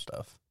to wrap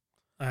stuff.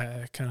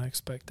 I kind of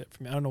expect it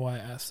from you. I don't know why I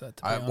asked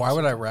that. Why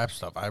would I wrap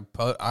stuff?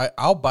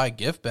 I'll buy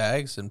gift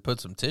bags and put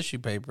some tissue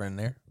paper in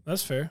there.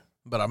 That's fair.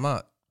 But I'm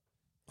not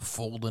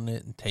folding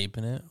it and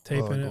taping it.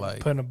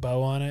 Putting a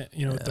bow on it,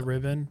 with the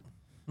ribbon.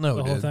 No,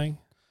 the whole thing.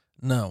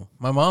 No,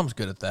 my mom's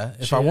good at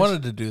that. If I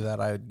wanted to do that,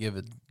 I'd give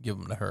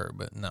them to her.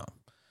 But no,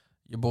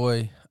 your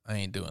boy, I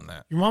ain't doing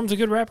that. Your mom's a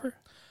good rapper?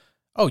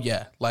 Oh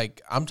yeah,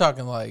 I'm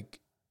talking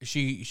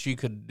she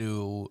could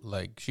do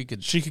she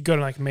could go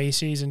to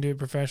Macy's and do it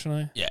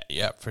professionally.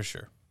 Yeah, for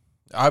sure.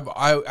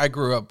 I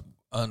grew up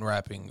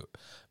unwrapping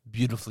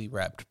beautifully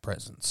wrapped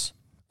presents,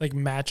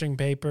 matching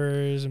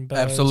papers and bows.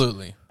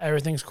 Absolutely,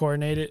 everything's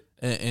coordinated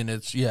and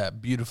it's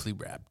beautifully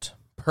wrapped,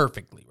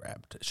 perfectly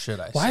wrapped. Should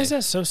I? Why is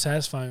that so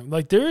satisfying?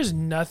 There is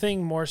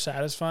nothing more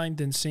satisfying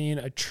than seeing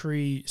a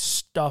tree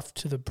stuffed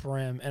to the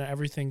brim and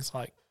everything's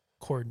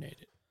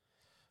coordinated.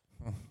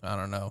 I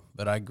don't know,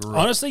 but I grew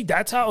honestly,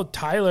 that's how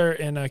Tyler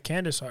and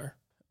Candace are.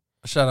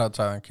 Shout out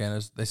Tyler and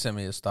Candace. They sent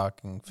me a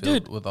stocking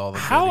filled with all the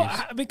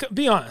goodies.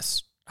 Be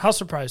honest. How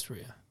surprised were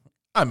you?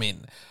 I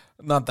mean,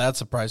 not that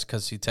surprised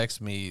because he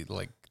texted me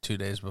 2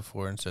 days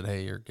before and said,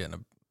 "Hey, you're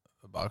getting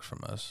a box from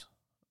us."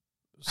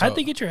 So, how'd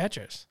they get your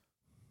address?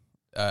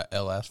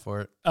 Elle asked for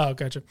it. Oh,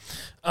 gotcha.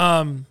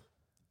 Yeah,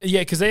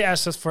 because they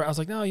asked us for it. I was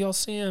like, no, y'all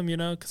see him,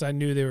 because I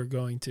knew they were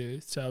going to.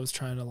 So I was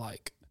trying to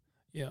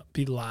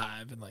be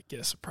live and get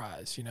a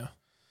surprise,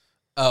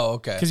 Oh,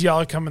 okay. Because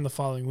y'all are coming the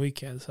following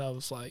weekend, so I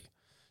was like,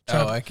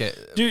 okay,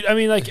 dude. I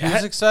mean,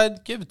 he's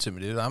excited. Give it to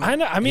me, dude. I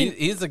know. I mean,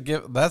 he's a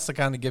gift. That's the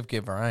kind of gift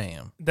giver I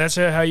am. That's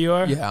how you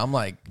are. Yeah, I'm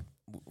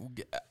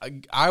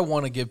I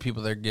want to give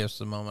people their gifts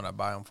the moment I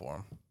buy them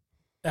for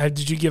them.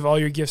 Did you give all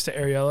your gifts to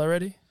Ariella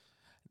already?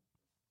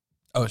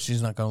 Oh,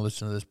 she's not going to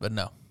listen to this, but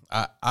no.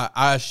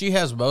 She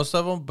has most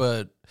of them,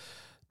 but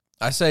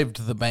I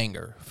saved the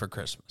banger for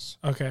Christmas.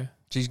 Okay.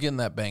 She's getting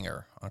that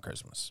banger on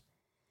Christmas.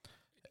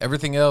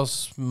 Everything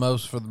else,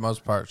 for the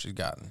most part, she's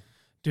gotten.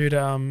 Dude,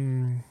 I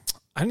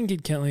didn't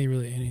get Kentley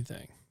really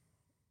anything.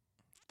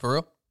 For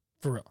real?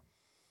 For real.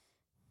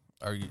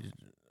 Are you?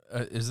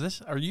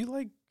 Are you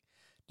do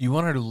you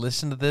want her to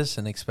listen to this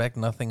and expect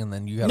nothing, and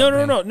then you got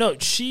No.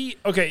 She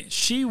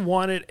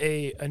wanted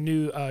a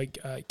new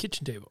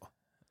kitchen table.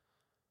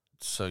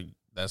 So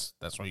that's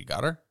what you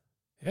got her?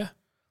 Yeah.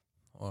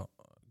 Well,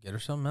 Get her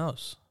something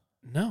else.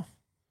 No,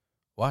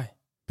 Why?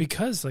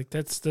 because like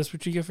that's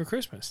what you get for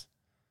Christmas.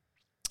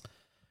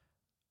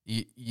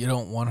 You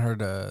don't want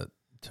her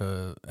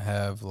to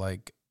have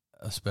like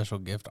a special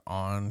gift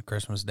on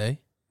Christmas Day?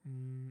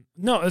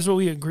 No, that's what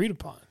we agreed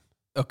upon.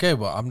 Okay,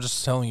 well, I'm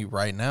just telling you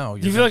right now.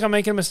 Do you feel like I'm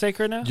making a mistake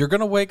right now? You're going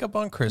to wake up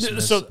on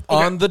Christmas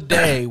on the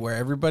day where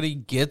everybody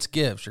gets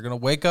gifts. You're going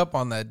to wake up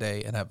on that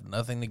day and have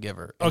nothing to give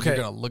her. And you're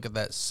going to look at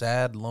that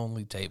sad,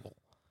 lonely table.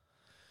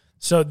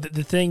 So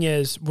the thing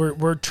is,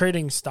 we're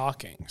trading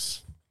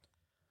stockings.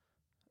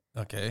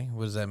 Okay,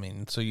 what does that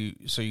mean? So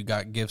you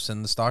got gifts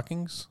in the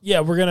stockings? Yeah,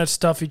 we're going to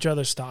stuff each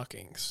other's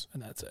stockings,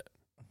 and that's it.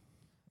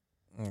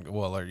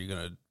 Well, are you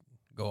going to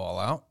go all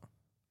out?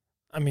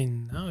 I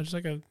mean, no, just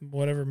like a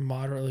whatever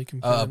moderately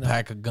can fit A in there.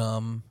 pack of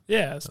gum.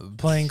 Yeah,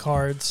 playing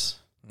cards.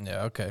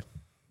 Yeah, okay.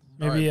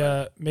 Maybe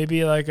right,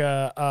 maybe like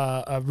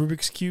a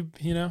Rubik's Cube,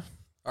 you know?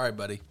 All right,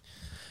 buddy.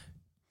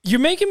 You're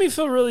making me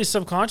feel really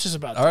subconscious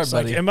about All right, this.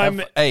 buddy.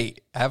 Like, hey,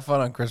 have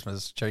fun on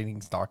Christmas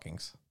trading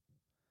stockings.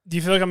 do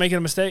you feel like I'm making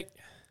a mistake?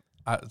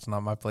 It's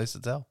not my place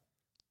to tell.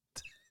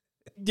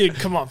 Dude,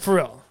 come on, for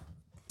real.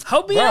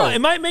 Help me Bro. out.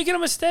 Am I making a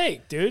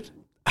mistake, dude?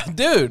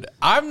 Dude,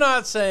 I'm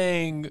not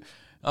saying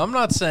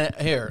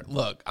here,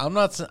 look, I'm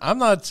not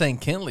saying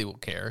Kentley will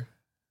care.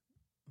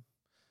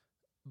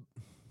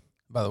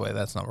 By the way,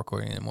 that's not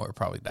recording anymore. It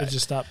probably died. It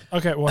just stopped.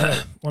 Okay,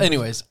 well,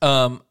 anyways,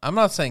 I'm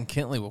not saying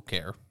Kentley will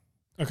care.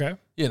 Okay.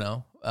 You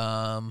know,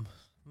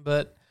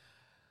 but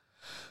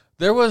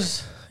there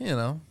was,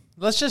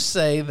 let's just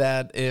say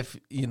that if,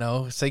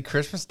 say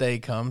Christmas Day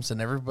comes and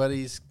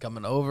everybody's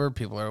coming over,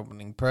 people are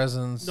opening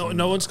presents.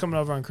 No one's coming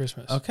over on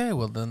Christmas. Okay,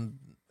 well then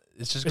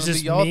it's just going It's to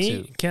just be y'all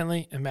me, two.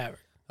 Kentley, and Maverick.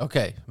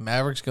 Okay,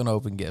 Maverick's going to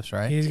open gifts,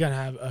 right? He's gonna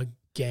have a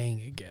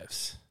gang of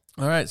gifts.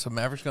 All right, so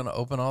Maverick's going to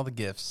open all the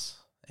gifts,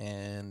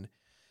 and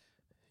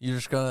you're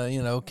just going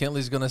to,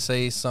 Kentley's going to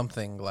say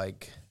something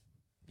like,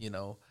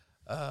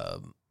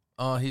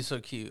 oh, he's so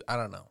cute. I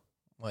don't know.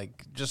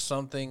 Like, just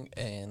something,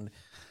 and,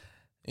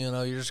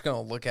 you're just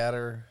going to look at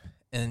her,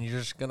 and you're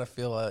just going to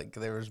feel like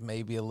there was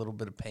maybe a little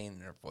bit of pain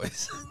in her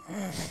voice.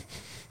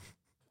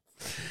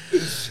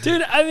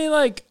 Dude, I mean,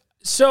 like,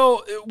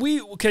 so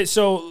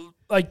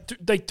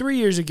like 3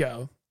 years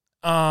ago,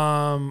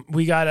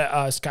 we got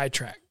a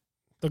SkyTrack,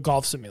 the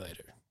golf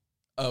simulator.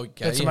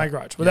 Okay. That's in my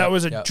garage. Well, that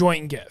was a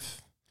joint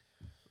gift.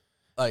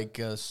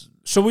 Like,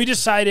 so we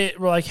decided,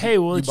 we're like, hey,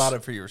 well, you bought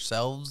it for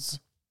yourselves?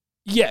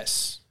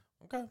 Yes.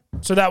 Okay.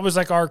 So that was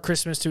like our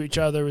Christmas to each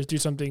other, was do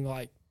something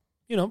like,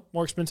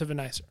 more expensive and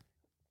nicer.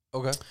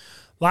 Okay.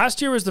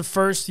 Last year was the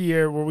first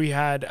year where we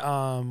had,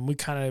 we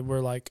kind of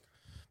were like,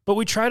 but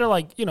we try to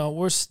like,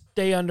 we're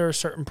stay under a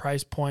certain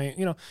price point,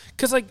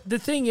 because like the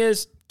thing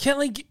is,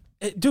 Kentley,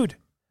 dude,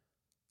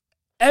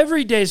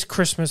 every day's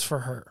Christmas for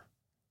her.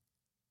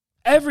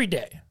 Every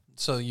day.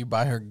 So you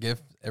buy her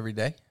gift every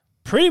day?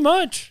 Pretty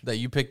much. That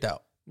you picked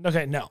out?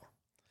 Okay, no.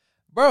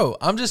 Bro,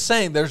 I'm just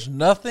saying there's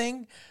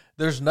nothing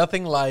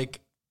like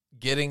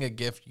getting a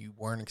gift you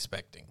weren't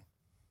expecting.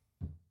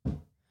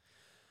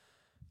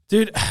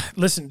 Dude,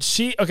 listen,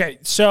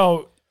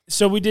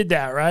 so we did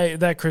that, right?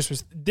 That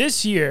Christmas.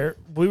 This year,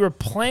 we were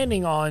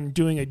planning on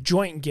doing a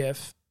joint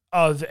gift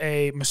of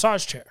a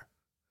massage chair.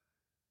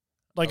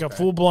 Like a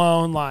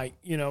full-blown, like,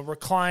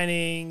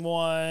 reclining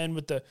one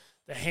with the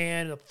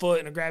hand, the foot,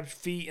 and it grabs your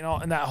feet and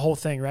all, and that whole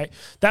thing, right?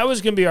 That was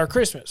going to be our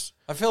Christmas.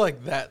 I feel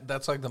like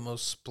that's like the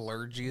most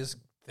splurgiest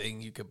thing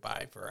you could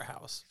buy for a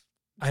house.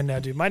 I know,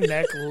 dude. My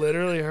neck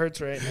literally hurts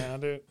right now,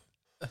 dude.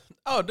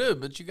 Oh, dude,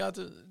 but you got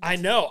to... I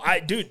know.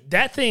 Dude,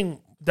 that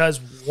thing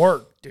does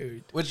work,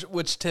 dude.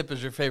 Which tip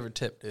is your favorite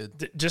tip,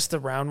 dude? Just the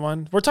round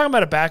one. We're talking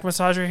about a back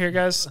massager here,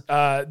 guys.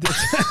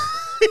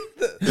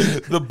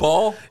 The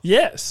ball?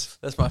 Yes.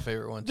 That's my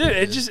favorite one, too,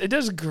 dude. It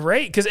does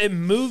great because it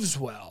moves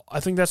well. I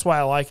think that's why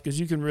I like it, because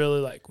you can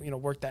really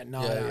work that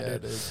knot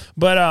out, dude.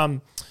 But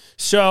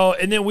so,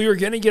 and then we were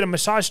gonna get a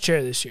massage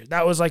chair this year.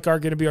 That was like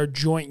gonna be our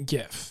joint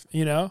gift,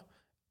 and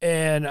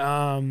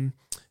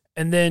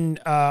then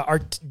our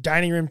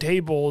dining room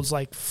table is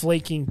like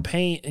flaking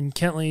paint, and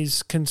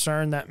Kentley's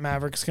concerned that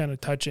Maverick's gonna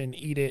touch it and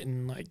eat it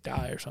and like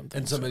die or something.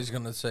 And somebody's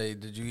gonna say,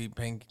 "Did you eat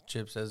paint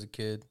chips as a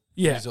kid?"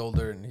 Yeah. He's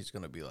older, and he's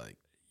gonna be like,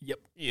 "Yep,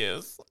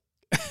 yes."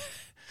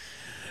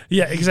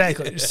 Yeah,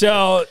 exactly.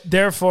 So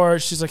therefore,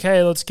 she's like,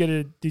 "Hey, let's get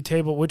a new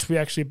table," which we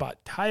actually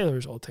bought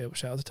Tyler's old table.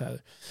 Shout out to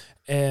Tyler.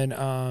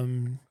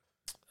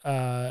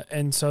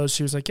 And so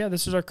she was like, "Yeah,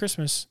 this is our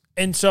Christmas."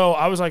 And so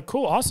I was like,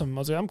 "Cool, awesome." I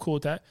was like, "I'm cool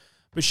with that."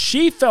 But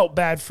she felt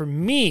bad for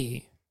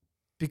me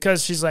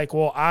because she's like,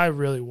 "Well, I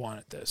really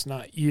wanted this,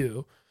 not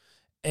you."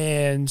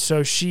 And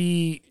so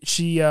she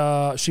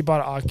bought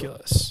an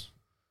Oculus.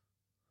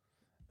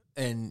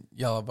 And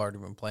y'all have already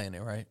been playing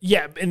it, right?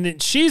 Yeah, and then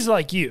she's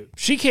like you.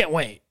 She can't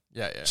wait.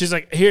 Yeah. She's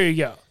like, "Here you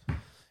go."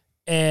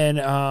 And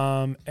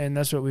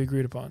that's what we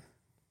agreed upon.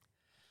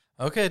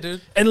 Okay,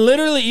 dude. And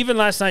literally, even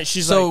last night,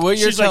 she's so like, what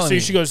you're she's like, telling me.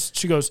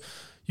 she goes,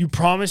 "You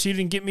promise you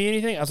didn't get me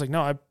anything?" I was like,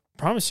 "No, I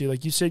promise you.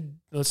 Like you said,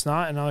 let's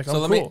not." And I'm like, "Oh,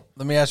 So cool."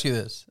 let me ask you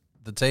this: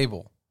 the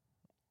table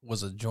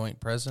was a joint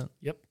present.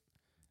 Yep,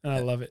 and I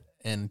love it.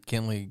 and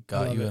Kinley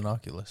got love you it. an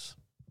Oculus.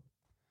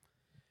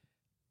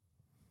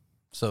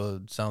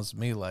 So it sounds to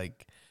me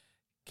like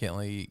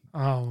Kinley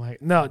Oh my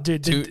no,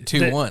 dude.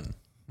 2-1.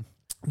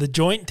 The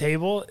joint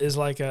table is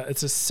like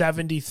it's a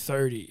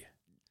 70-30.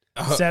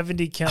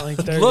 70 Kentley,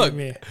 30 Look,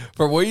 me.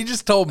 for what you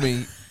just told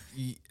me,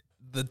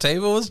 the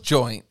table was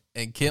joint,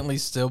 and Kinley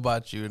still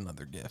bought you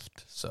another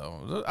gift.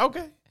 So,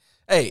 okay.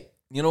 Hey,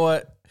 you know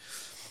what?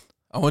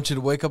 I want you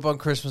to wake up on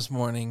Christmas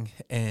morning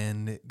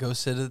and go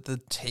sit at the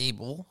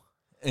table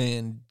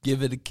and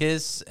give it a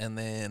kiss, and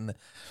then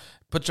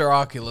put your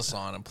Oculus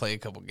on and play a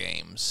couple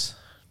games.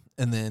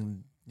 And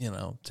then,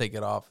 take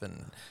it off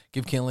and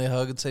give Kinley a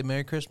hug and say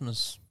Merry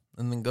Christmas.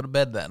 And then go to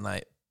bed that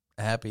night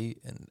happy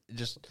and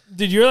just...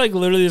 Dude, you're like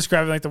literally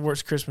describing like the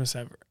worst Christmas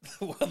ever.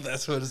 Well,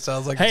 that's what it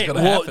sounds like it's going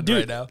to happen dude,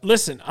 right now.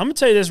 Listen, I'm going to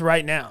tell you this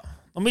right now.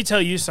 Let me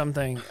tell you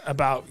something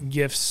about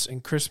gifts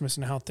and Christmas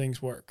and how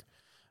things work.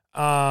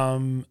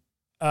 When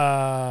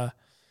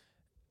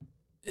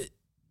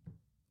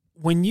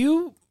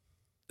you...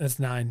 That's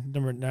 9.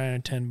 Number 9 or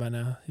 10 by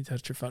now. You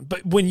touched your phone.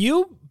 But when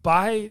you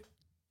buy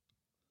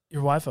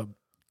your wife a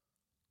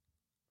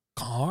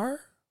car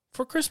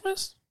for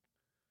Christmas...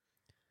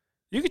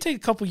 You could take a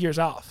couple years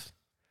off.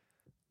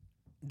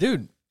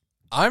 Dude,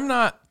 I'm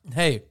not...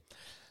 Hey,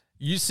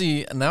 you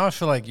see, now I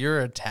feel like you're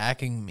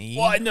attacking me.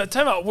 Well, no,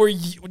 time out.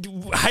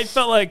 I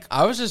felt like...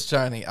 I was just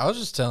telling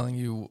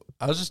you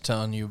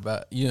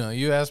about,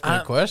 you asked me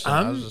a question.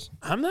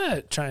 I'm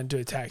not trying to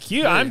attack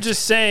you. I'm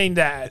just saying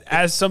that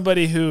as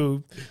somebody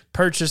who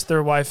purchased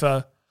their wife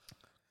a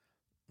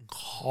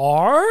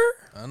car,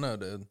 I know,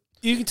 dude.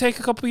 you can take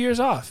a couple years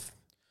off.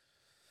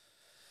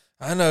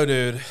 I know,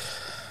 dude.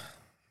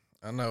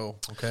 I know,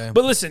 okay.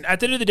 But listen, at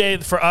the end of the day,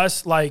 for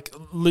us, like,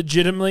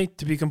 legitimately,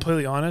 to be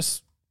completely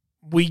honest,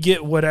 we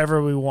get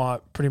whatever we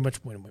want pretty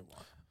much when we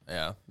want.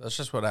 Yeah, that's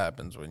just what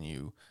happens when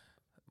you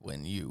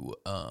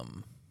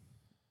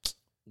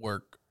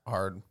work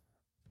hard.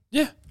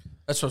 Yeah.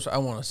 That's what I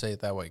want to say it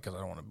that way because I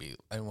don't want to be...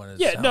 I want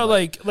to Yeah, no,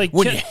 like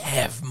when you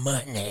have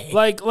money.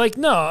 Like,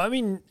 no, I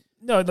mean,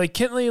 no, like,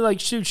 Kintley, like,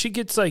 she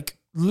gets, like,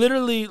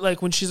 literally,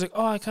 like, when she's like,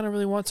 oh, I kind of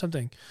really want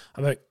something.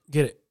 I'm like,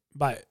 get it,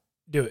 buy it,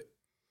 do it.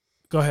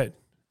 Go ahead.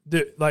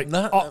 Dude, like,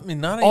 not all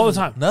even, the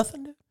time.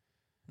 Nothing, dude?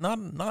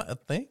 Not a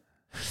thing?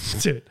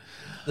 Dude.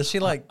 Does she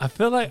like... I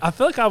feel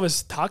like I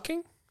was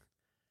talking,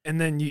 and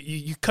then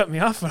you cut me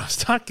off when I was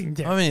talking.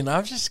 Dude. I mean,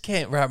 I just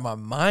can't wrap my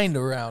mind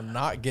around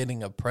not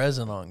getting a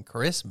present on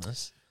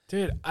Christmas.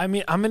 Dude, I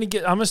mean, I'm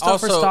gonna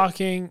stop for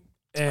talking,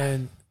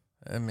 and...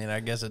 I mean, I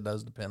guess it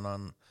does depend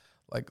on,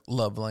 like,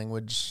 love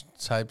language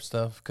type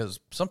stuff, because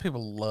some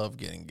people love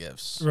getting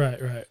gifts.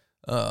 Right.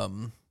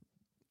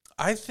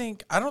 I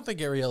don't think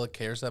Ariella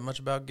cares that much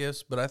about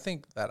gifts, but I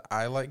think that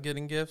I like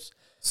getting gifts.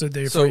 So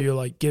therefore, you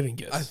like giving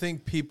gifts. I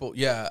think people,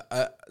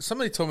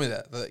 somebody told me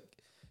that, like,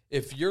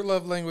 if your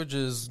love language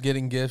is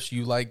getting gifts,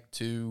 you like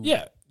to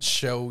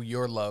show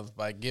your love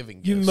by giving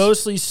gifts. You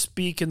mostly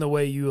speak in the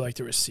way you like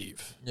to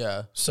receive.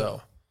 Yeah,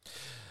 so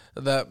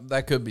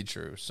that could be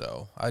true.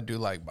 So I do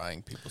like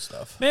buying people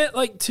stuff. Man,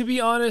 like, to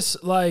be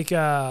honest, like,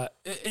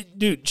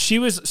 dude,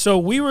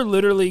 we were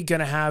literally going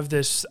to have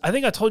this. I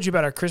think I told you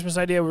about our Christmas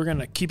idea. We were going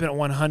to keep it at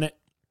 100,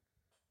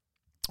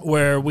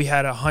 where we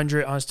had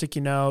 100 on a sticky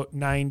note,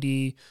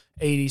 90,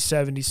 80,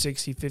 70,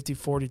 60, 50,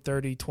 40,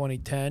 30, 20,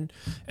 10.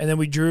 And then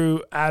we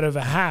drew out of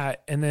a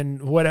hat, and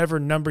then whatever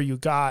number you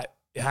got,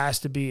 it has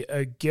to be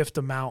a gift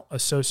amount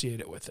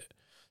associated with it.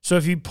 So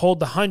if you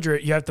pulled the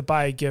 100, you have to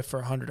buy a gift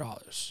for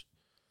 $100.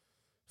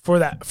 For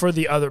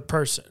the other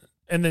person.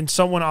 And then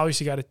someone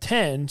obviously got a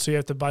 10, so you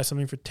have to buy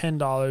something for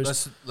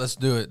 $10. Let's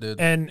do it, dude.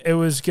 And it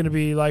was going to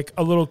be like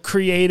a little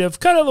creative,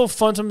 kind of a little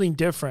fun, something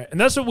different. And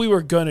that's what we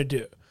were going to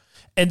do.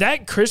 And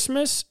that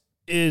Christmas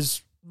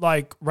is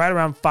like right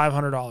around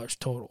 $500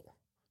 total,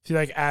 if you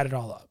like add it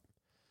all up.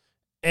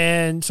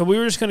 And so we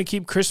were just going to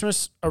keep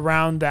Christmas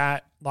around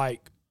that,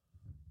 like,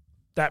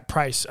 that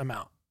price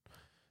amount.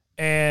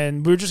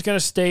 And we're just going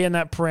to stay in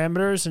that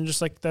parameters and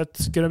just like,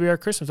 that's going to be our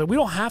Christmas. Like, we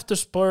don't have to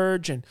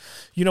splurge and,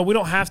 we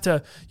don't have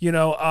to,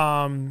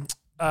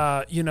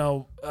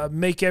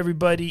 make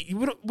everybody,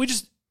 we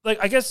just like,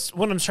 I guess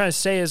what I'm trying to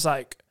say is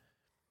like,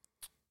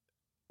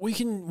 we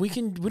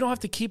don't have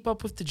to keep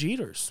up with the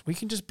Jeters. We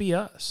can just be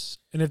us.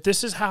 And if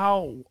this is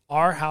how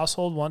our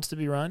household wants to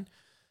be run,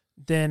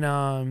 then,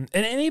 and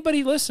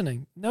anybody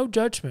listening, no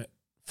judgment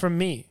from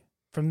me,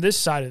 from this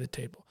side of the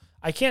table.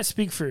 I can't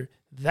speak for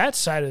that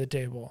side of the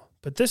table.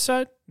 But this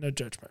side, no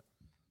judgment.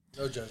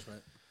 No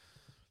judgment.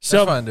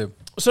 So, that's fine, dude.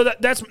 So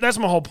that's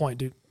my whole point,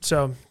 dude.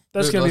 So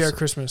that's gonna be our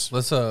Christmas.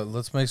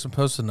 Let's make some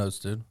Post-it notes,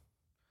 dude.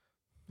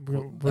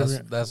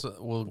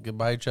 We'll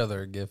buy each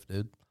other a gift,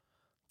 dude.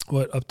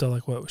 What up to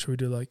like what should we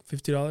do? Like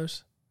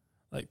 $50?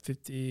 Like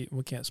 50?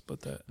 We can't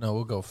split that. No,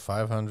 we'll go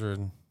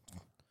 500,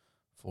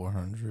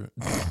 400,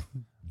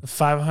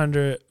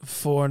 500,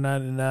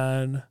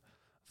 499,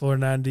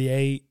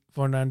 498,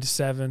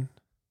 497.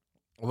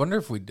 I wonder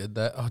if we did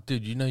that. Oh,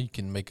 dude, you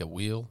can make a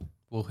wheel.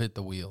 We'll hit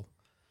the wheel.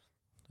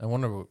 I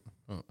wonder.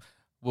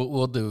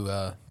 We'll do.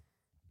 No,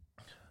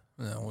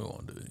 we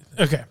won't do anything.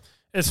 Okay.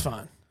 It's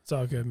fine. It's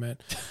all good, man.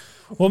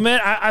 Well, man,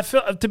 I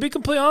feel, to be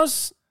completely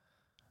honest,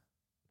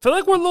 I feel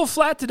like we're a little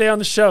flat today on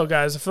the show,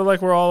 guys. I feel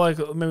like we're all like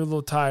maybe a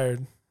little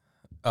tired.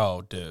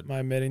 Oh, dude. Am I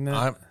admitting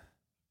that?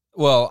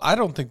 I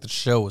don't think the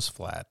show was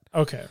flat.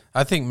 Okay.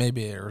 I think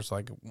maybe there was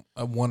like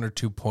a 1 or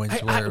 2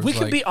 points where we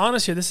can be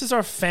honest here. This is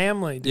our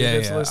family.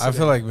 Dude, yeah. I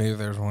feel like maybe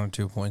there's 1 or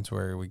 2 points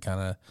where we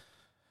kind of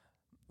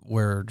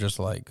were just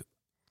like,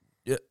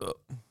 yeah,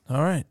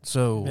 all right.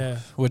 So,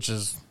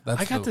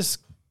 I got this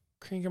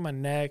crank in my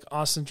neck.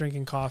 Austin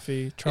drinking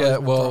coffee. Charlie's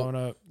been throwing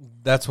up.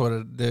 That's what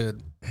it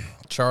did.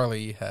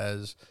 Charlie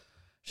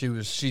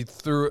she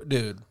threw,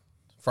 dude,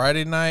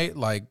 Friday night,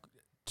 like,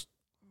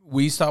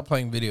 we stopped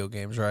playing video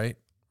games, right?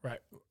 Right.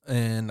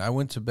 And I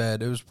went to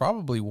bed. It was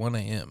probably 1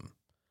 a.m.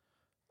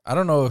 I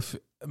don't know if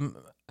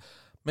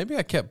maybe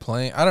I kept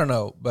playing. I don't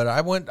know, but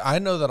I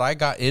know that I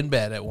got in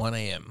bed at 1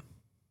 a.m.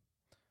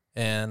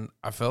 and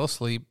I fell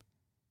asleep.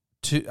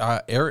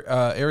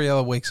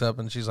 Ariella wakes up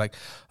and she's like,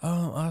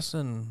 "Oh,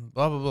 Austin,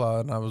 blah blah blah,"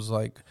 and I was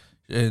like,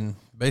 and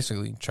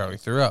basically Charlie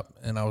threw up,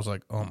 and I was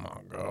like, "Oh my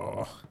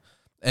god!"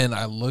 And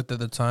I looked at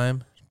the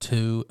time,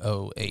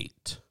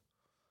 2:08.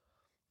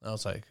 I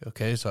was like,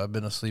 okay, so I've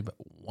been asleep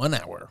 1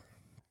 hour.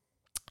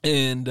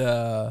 And,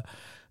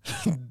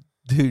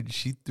 dude,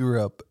 she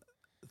threw up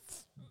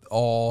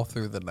all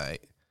through the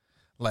night.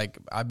 Like,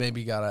 I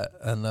maybe got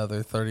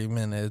another 30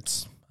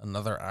 minutes,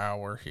 another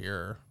hour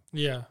here.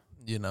 Yeah.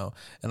 You know,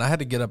 and I had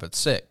to get up at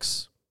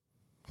 6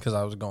 because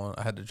I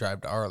had to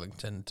drive to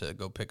Arlington to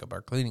go pick up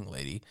our cleaning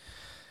lady.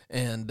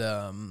 And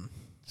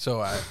so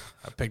I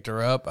picked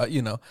her up,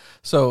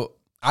 so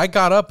I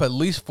got up at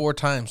least 4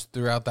 times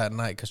throughout that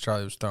night because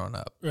Charlie was throwing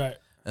up. Right.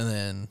 And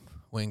then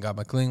went and got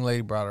my cleaning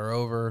lady, brought her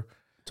over.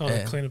 Told her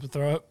to clean up the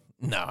throw up?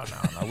 No.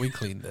 We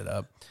cleaned it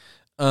up.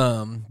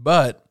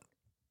 But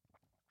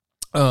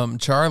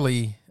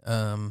Charlie,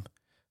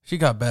 she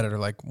got better.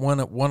 Like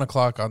 1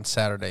 o'clock on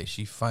Saturday,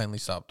 she finally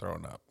stopped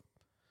throwing up.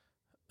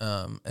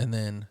 And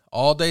then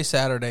all day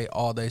Saturday,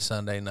 all day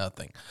Sunday,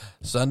 nothing.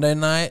 Sunday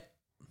night,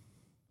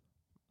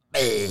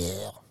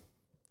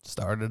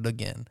 started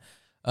again.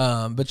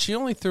 But she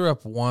only threw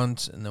up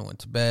once and then went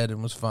to bed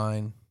and was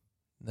fine.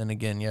 Then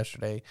again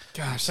yesterday.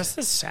 Gosh, that's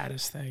the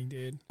saddest thing,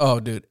 dude. Oh,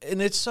 dude.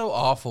 And it's so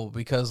awful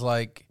because,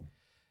 like,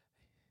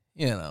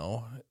 she's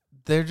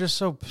just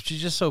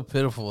so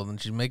pitiful. And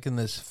she's making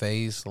this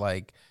face,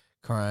 like,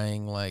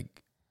 crying,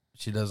 like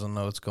she doesn't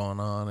know what's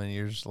going on. And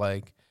you're just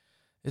like,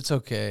 it's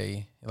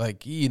okay.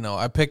 Like,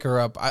 I pick her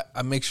up.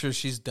 I make sure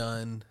she's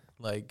done.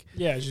 Like,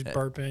 yeah, she's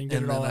burping,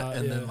 get it all out.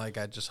 And then, like,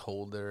 I just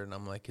hold her and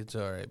I'm like, it's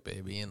all right,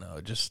 baby.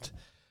 Just...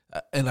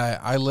 And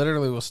I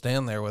literally will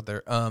stand there with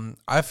her.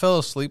 I fell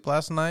asleep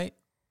last night.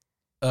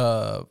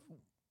 I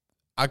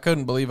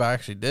couldn't believe I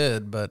actually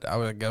did, but I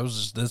was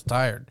just this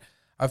tired.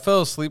 I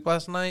fell asleep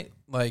last night,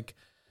 like,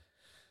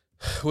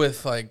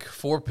 with, like,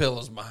 4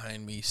 pillows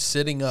behind me,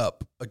 sitting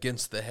up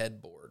against the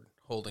headboard,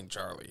 holding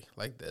Charlie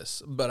like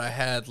this. But I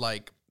had,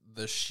 like,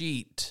 the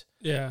sheet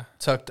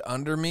tucked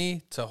under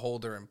me to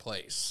hold her in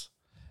place.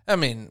 I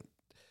mean,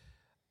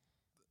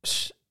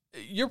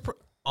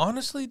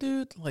 honestly,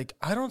 dude, like,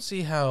 I don't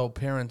see how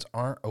parents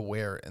aren't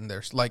aware in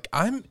their, like,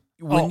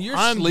 when you're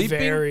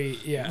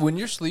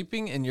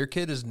sleeping and your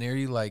kid is near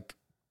you, like,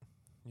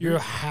 you're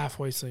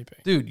halfway sleeping,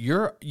 dude,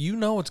 you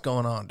know what's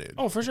going on, dude.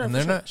 Oh, for sure.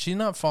 And she's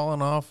not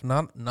falling off,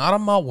 not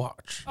on my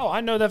watch. Oh,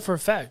 I know that for a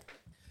fact.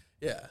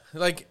 Yeah.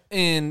 Like,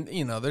 and,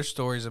 there's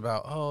stories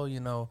about,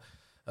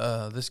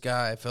 this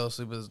guy fell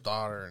asleep with his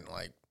daughter and,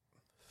 like,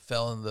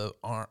 fell in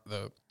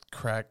the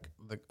crack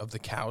of the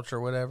couch or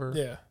whatever.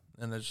 Yeah.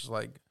 And it's just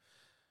like,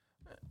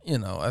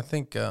 I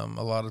think a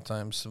lot of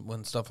times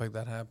when stuff like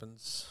that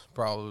happens,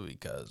 probably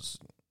because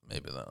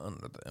maybe they're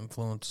under the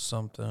influence of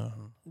something.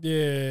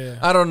 Yeah.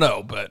 I don't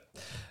know, but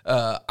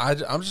I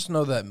just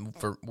know that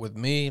with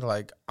me,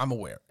 like, I'm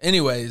aware.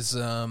 Anyways,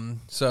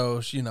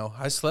 so,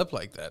 I slept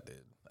like that,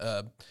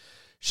 dude.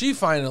 She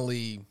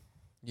finally,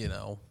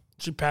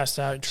 She passed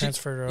out and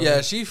transferred her over.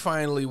 Yeah, she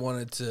finally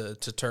wanted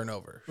to turn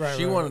over. Right,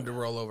 she wanted to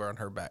roll over on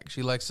her back.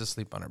 She likes to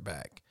sleep on her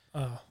back.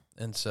 Oh.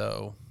 And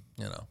so,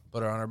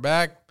 put her on her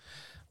back.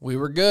 We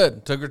were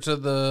good. Took her to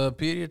the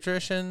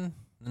pediatrician,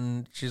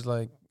 and she's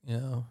like,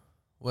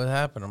 what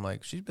happened? I'm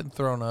like, she's been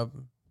thrown up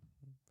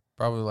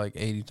probably like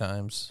 80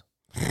 times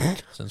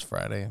since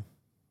Friday.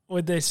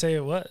 What'd they say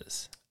it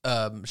was?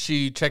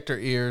 She checked her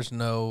ears,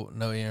 no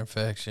ear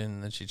infection.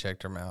 Then she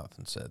checked her mouth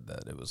and said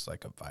that it was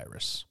like a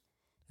virus.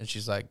 And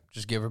she's like,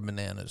 just give her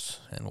bananas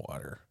and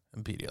water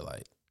and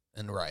Pedialyte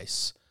and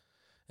rice,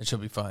 and she'll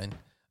be fine.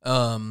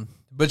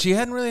 But she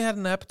hadn't really had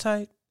an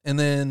appetite. And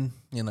then,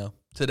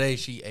 today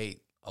she ate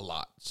a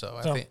lot. So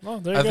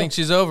I think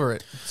she's over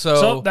it.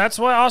 So that's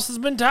why Austin's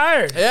been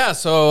tired. Yeah.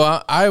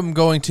 So I'm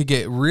going to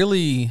get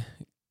really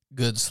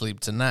good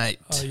sleep tonight.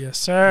 Oh, yes,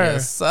 sir.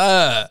 Yes,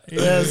 sir.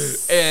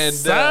 Yes, and,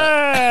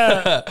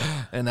 sir.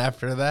 And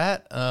after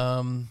that,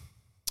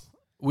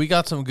 we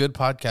got some good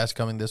podcasts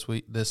coming this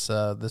week, this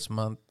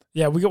month.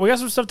 Yeah, we got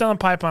some stuff down the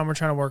pipeline we're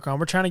trying to work on.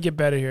 We're trying to get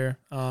better here.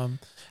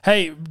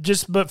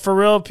 But for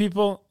real,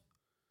 people,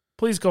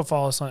 please go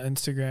follow us on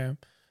Instagram.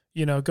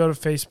 You know, go to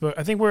Facebook.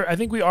 I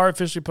think we are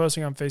officially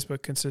posting on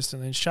Facebook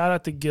consistently. And shout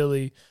out to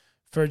Gilly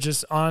for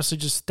just honestly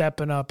just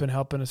stepping up and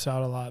helping us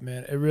out a lot,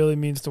 man. It really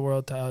means the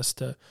world to us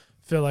to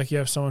feel like you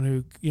have someone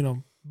who, you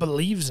know,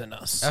 believes in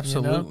us.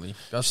 Absolutely. You know?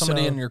 Got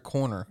somebody in your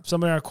corner.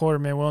 Somebody in our corner,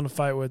 man, willing to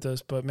fight with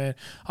us. But, man,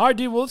 all right,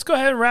 dude, well, let's go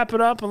ahead and wrap it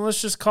up, and let's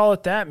just call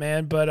it that,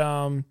 man. But,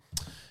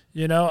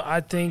 you know,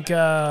 I think,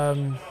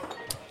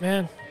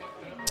 man,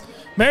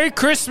 Merry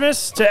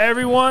Christmas to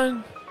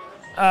everyone.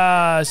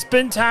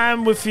 Spend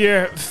time with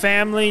your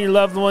family, your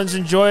loved ones.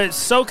 Enjoy it.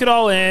 Soak it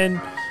all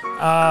in.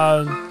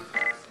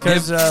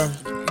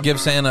 Give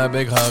Santa a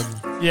big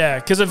hug. Yeah,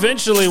 because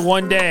eventually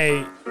one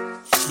day,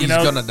 he's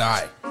going to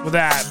die. With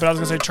that, but I was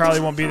going to say Charlie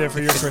won't be there for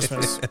your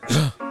Christmas.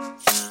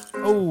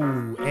 Oh,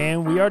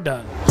 and we are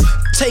done.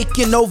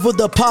 Taking over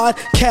the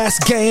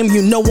podcast game.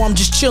 You know I'm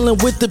just chilling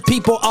with the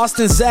people.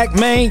 Austin, Zach,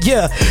 man,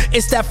 yeah.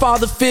 It's that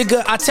father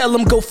figure. I tell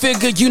them go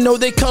figure. You know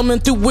they coming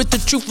through with the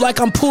truth like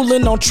I'm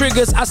pulling on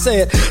triggers. I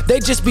said they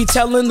just be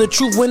telling the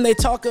truth when they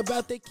talk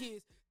about their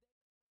kids.